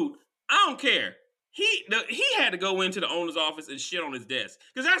 Dude, I don't care. He had to go into the owner's office and shit on his desk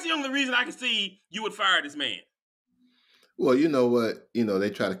because that's the only reason I can see you would fire this man. Well, you know what? They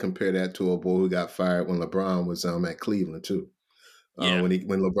try to compare that to a boy who got fired when LeBron was at Cleveland too. When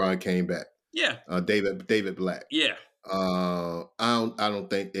LeBron came back. Yeah. David Black. Yeah. I don't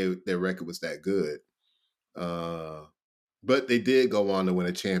think their record was that good. But they did go on to win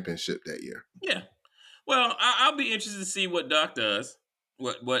a championship that year. Yeah. Well, I'll be interested to see what Doc does.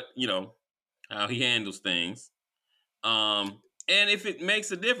 What how he handles things. And if it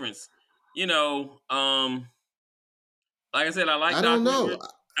makes a difference. Like I said, I like Doc. I don't know.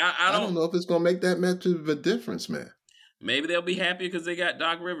 I don't know if it's going to make that much of a difference, man. Maybe they'll be happy because they got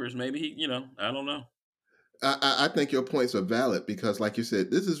Doc Rivers. Maybe he, I don't know. I think your points are valid because, like you said,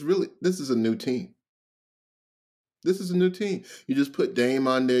 this is a new team. This is a new team. You just put Dame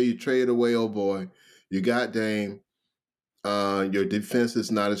on there. You trade away, oh boy. You got Dame. Your defense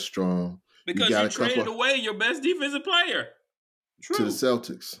is not as strong. Because you traded away your best defensive player. True. To the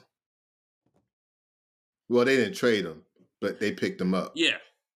Celtics. Well, they didn't trade him, but they picked him up. Yeah.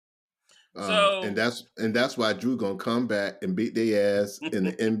 And that's why Drew gonna come back and beat their ass in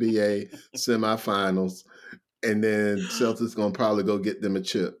the NBA semifinals, and then Celtics gonna probably go get them a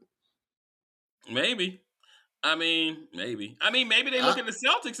chip. Maybe. Maybe they look at the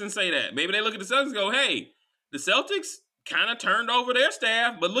Celtics and say that. Maybe they look at the Celtics and go, "Hey, the Celtics kind of turned over their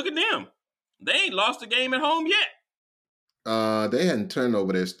staff, but look at them. They ain't lost a game at home yet." They hadn't turned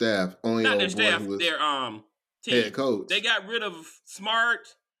over their staff. Only not their staff, their team. Head coach. They got rid of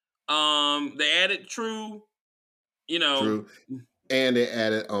Smart. They added True. True, and they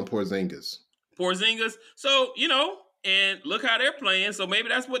added Porzingis. So and look how they're playing. So maybe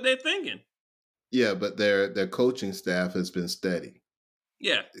that's what they're thinking. Yeah, but their coaching staff has been steady.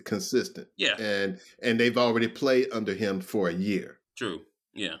 Yeah, consistent. Yeah, and they've already played under him for a year. True.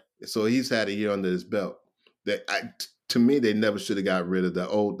 Yeah. So he's had a year under his belt. To me, they never should have got rid of the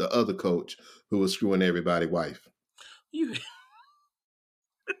other coach who was screwing everybody's wife.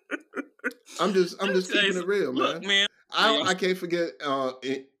 I'm just keeping it real, man. Look, man. I can't forget Ime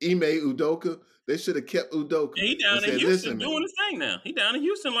Udoka. They should have kept Udoka. He down in Houston doing his thing now. He down in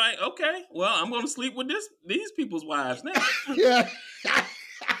Houston like, okay, well, I'm going to sleep with these people's wives now. Yeah.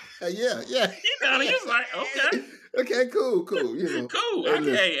 Yeah, yeah. He down. He was like, okay, Okay, cool. cool. Hey, listen,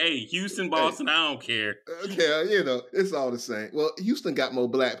 Hey, Houston, hey, Boston. I don't care. okay, it's all the same. Well, Houston got more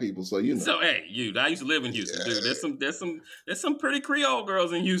black people, so So hey, I used to live in Houston, dude. There's some pretty Creole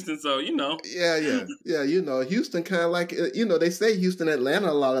girls in Houston, so Yeah. Houston kind of like they say Houston, Atlanta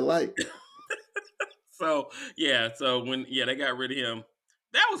a lot alike. So yeah, so when they got rid of him,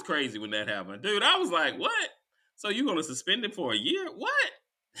 that was crazy when that happened, dude. I was like, what? So you gonna suspend him for a year? What?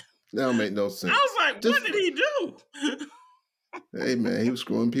 That don't make no I sense. was like, what Just did he do? hey man, he was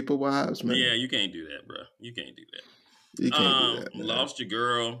screwing people wives, man. Yeah, you can't do that, bro. You can't do You that. can't do that, man. Lost your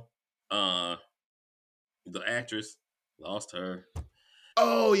girl. The actress lost her.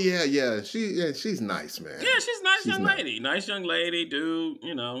 Oh yeah. She's nice, man. Yeah, she's a nice She's young nice. lady. Nice young lady, dude.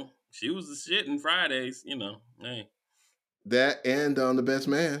 She was the shit in Fridays. Hey, That and The Best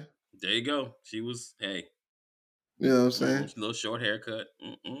Man. there you go. She was. Hey, You know what I'm saying? little short haircut.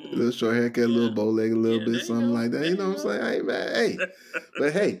 A little short haircut, a little Yeah. bow leg, a little Yeah, bit, there you something go. like that. There You know you what I'm saying? Hey man, hey. go.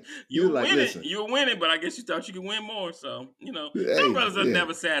 But hey, You were like, winning. listen. You were winning, but I guess you thought you could win more. So, some Hey, brothers are yeah.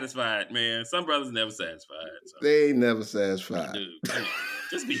 never satisfied, man. Some brothers are never satisfied. So. They ain't never satisfied. Dude, come on, man.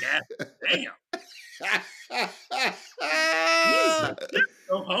 Just be happy. Damn.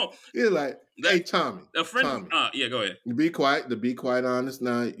 Go home. You're like, hey, Tommy. A friend. Tommy. Yeah, go ahead. To be quite honest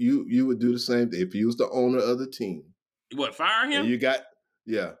now, you would do the same thing if you was the owner of the team. What, fire him? And you got,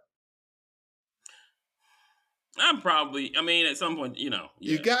 yeah. I'm probably, at some point, yeah.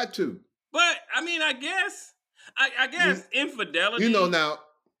 You got to. But, I guess, infidelity. Now,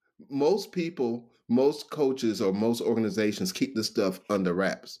 most people, most coaches or most organizations keep this stuff under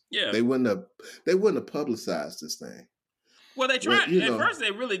wraps. Yeah. They wouldn't have publicized this thing. Well, they tried. At first,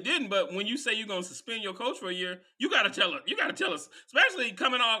 they really didn't. But when you say you're going to suspend your coach for a year, you got to tell us. You got to tell us, especially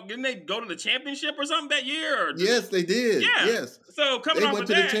coming off. Didn't they go to the championship or something that year? Yes, they did. Yeah. Yes. So coming they off went of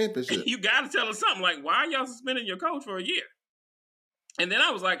to that, the championship. You got to tell us something like, why are y'all suspending your coach for a year? And then I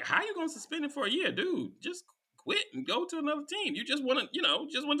was like, how are you going to suspend him for a year, dude? Just quit and go to another team. You just want to,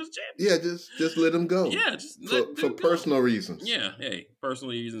 just went to the championship. Yeah, just let him go. Yeah, just for personal reasons. Yeah, hey,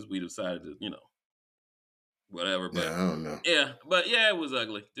 personal reasons. We decided to, whatever. But yeah, I don't know. Yeah, but yeah, it was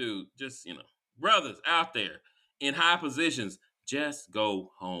ugly, dude. Just brothers out there in high positions, just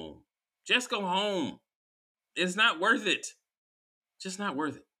go home. Just go home. It's not worth it. Just not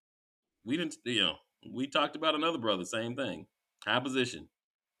worth it. We didn't, we talked about another brother, same thing, high position,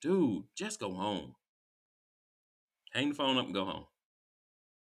 dude. Just go home. Hang the phone up and go home.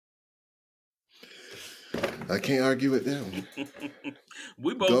 I can't argue with that one.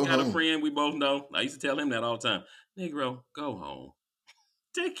 We both got a friend we both know. I used to tell him that all the time. Negro, go home.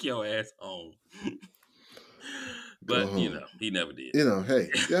 Take your ass home. But he never did. Hey,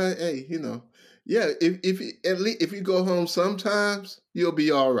 yeah, hey, yeah. If you go home sometimes, you'll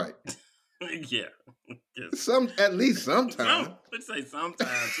be all right. Yeah. At least sometimes. Let's say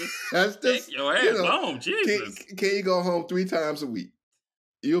sometimes. Just take your ass home. Jesus. Can you go home 3 times a week?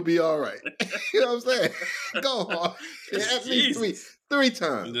 You'll be all right. You know what I'm saying? Go home at least three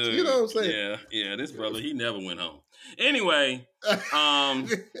times. Dude, you know what I'm saying? Yeah. This brother, he never went home. Anyway,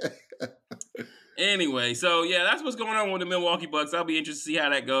 so yeah, that's what's going on with the Milwaukee Bucks. I'll be interested to see how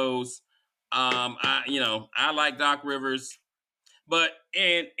that goes. I like Doc Rivers, but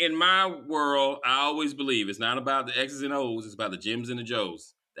in my world, I always believe it's not about the X's and O's, it's about the Jims and the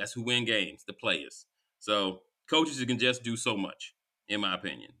Joes. That's who win games, the players. So coaches can just do so much, in my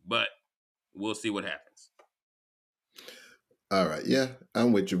opinion. But we'll see what happens. All right. Yeah,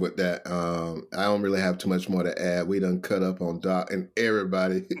 I'm with you with that. I don't really have too much more to add. We done cut up on Doc and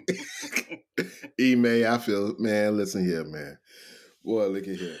everybody. I feel, man, listen here, man. Boy, look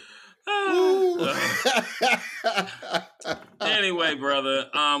at here. Anyway, brother,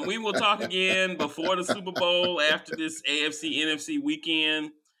 we will talk again before the Super Bowl, after this AFC, NFC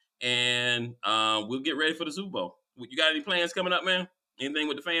weekend, and we'll get ready for the Super Bowl. You got any plans coming up, man? Anything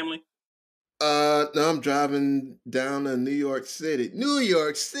with the family? No, I'm driving down to New York City.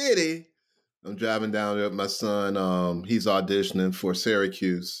 I'm driving down there with my son. He's auditioning for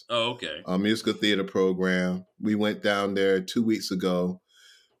Syracuse. Oh, okay. Musical theater program. We went down there 2 weeks ago.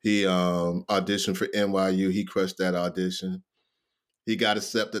 He auditioned for NYU. He crushed that audition. He got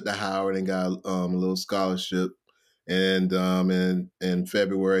accepted to Howard and got a little scholarship. And in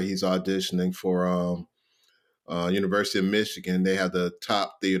February, he's auditioning for University of Michigan. They have the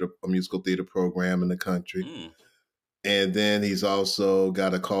top musical theater program in the country. Mm. And then he's also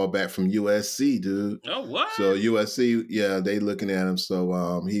got a call back from USC, dude. Oh, what? So USC, yeah, they looking at him.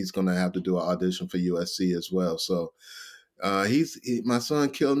 So he's going to have to do an audition for USC as well. So my son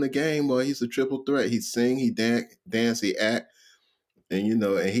killing the game, boy. He's a triple threat. He sing, he dance, he act. and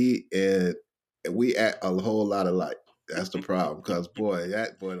and we act a whole lot alike. That's the problem, because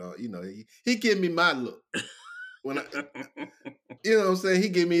that boy, he give me my look when I, what I'm saying. He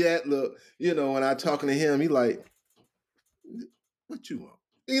give me that look, when I talking to him. He like, what you want?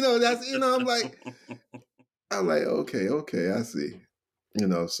 That's I'm like, okay, I see.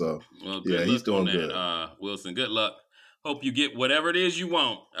 So Well, good yeah, he's luck on doing good. that, Wilson. Good luck. Hope you get whatever it is you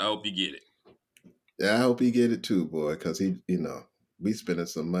want. I hope you get it. Yeah, I hope he get it too, boy, because we spending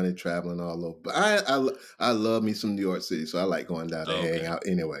some money traveling all over. But I love me some New York City, so I like going down to hang out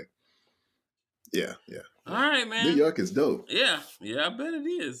anyway. Yeah. All right, man. New York is dope. Yeah, I bet it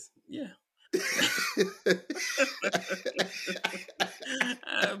is. Yeah.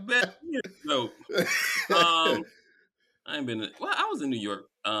 I bet it is dope. I ain't been. I was in New York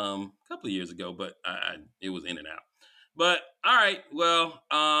a couple of years ago, but it was in and out. But all right, well,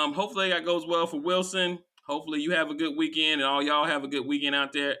 hopefully that goes well for Wilson. Hopefully you have a good weekend, and all y'all have a good weekend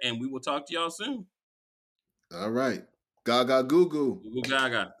out there. And we will talk to y'all soon. All right, gaga goo goo. Goo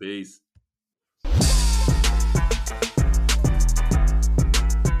gaga. Peace.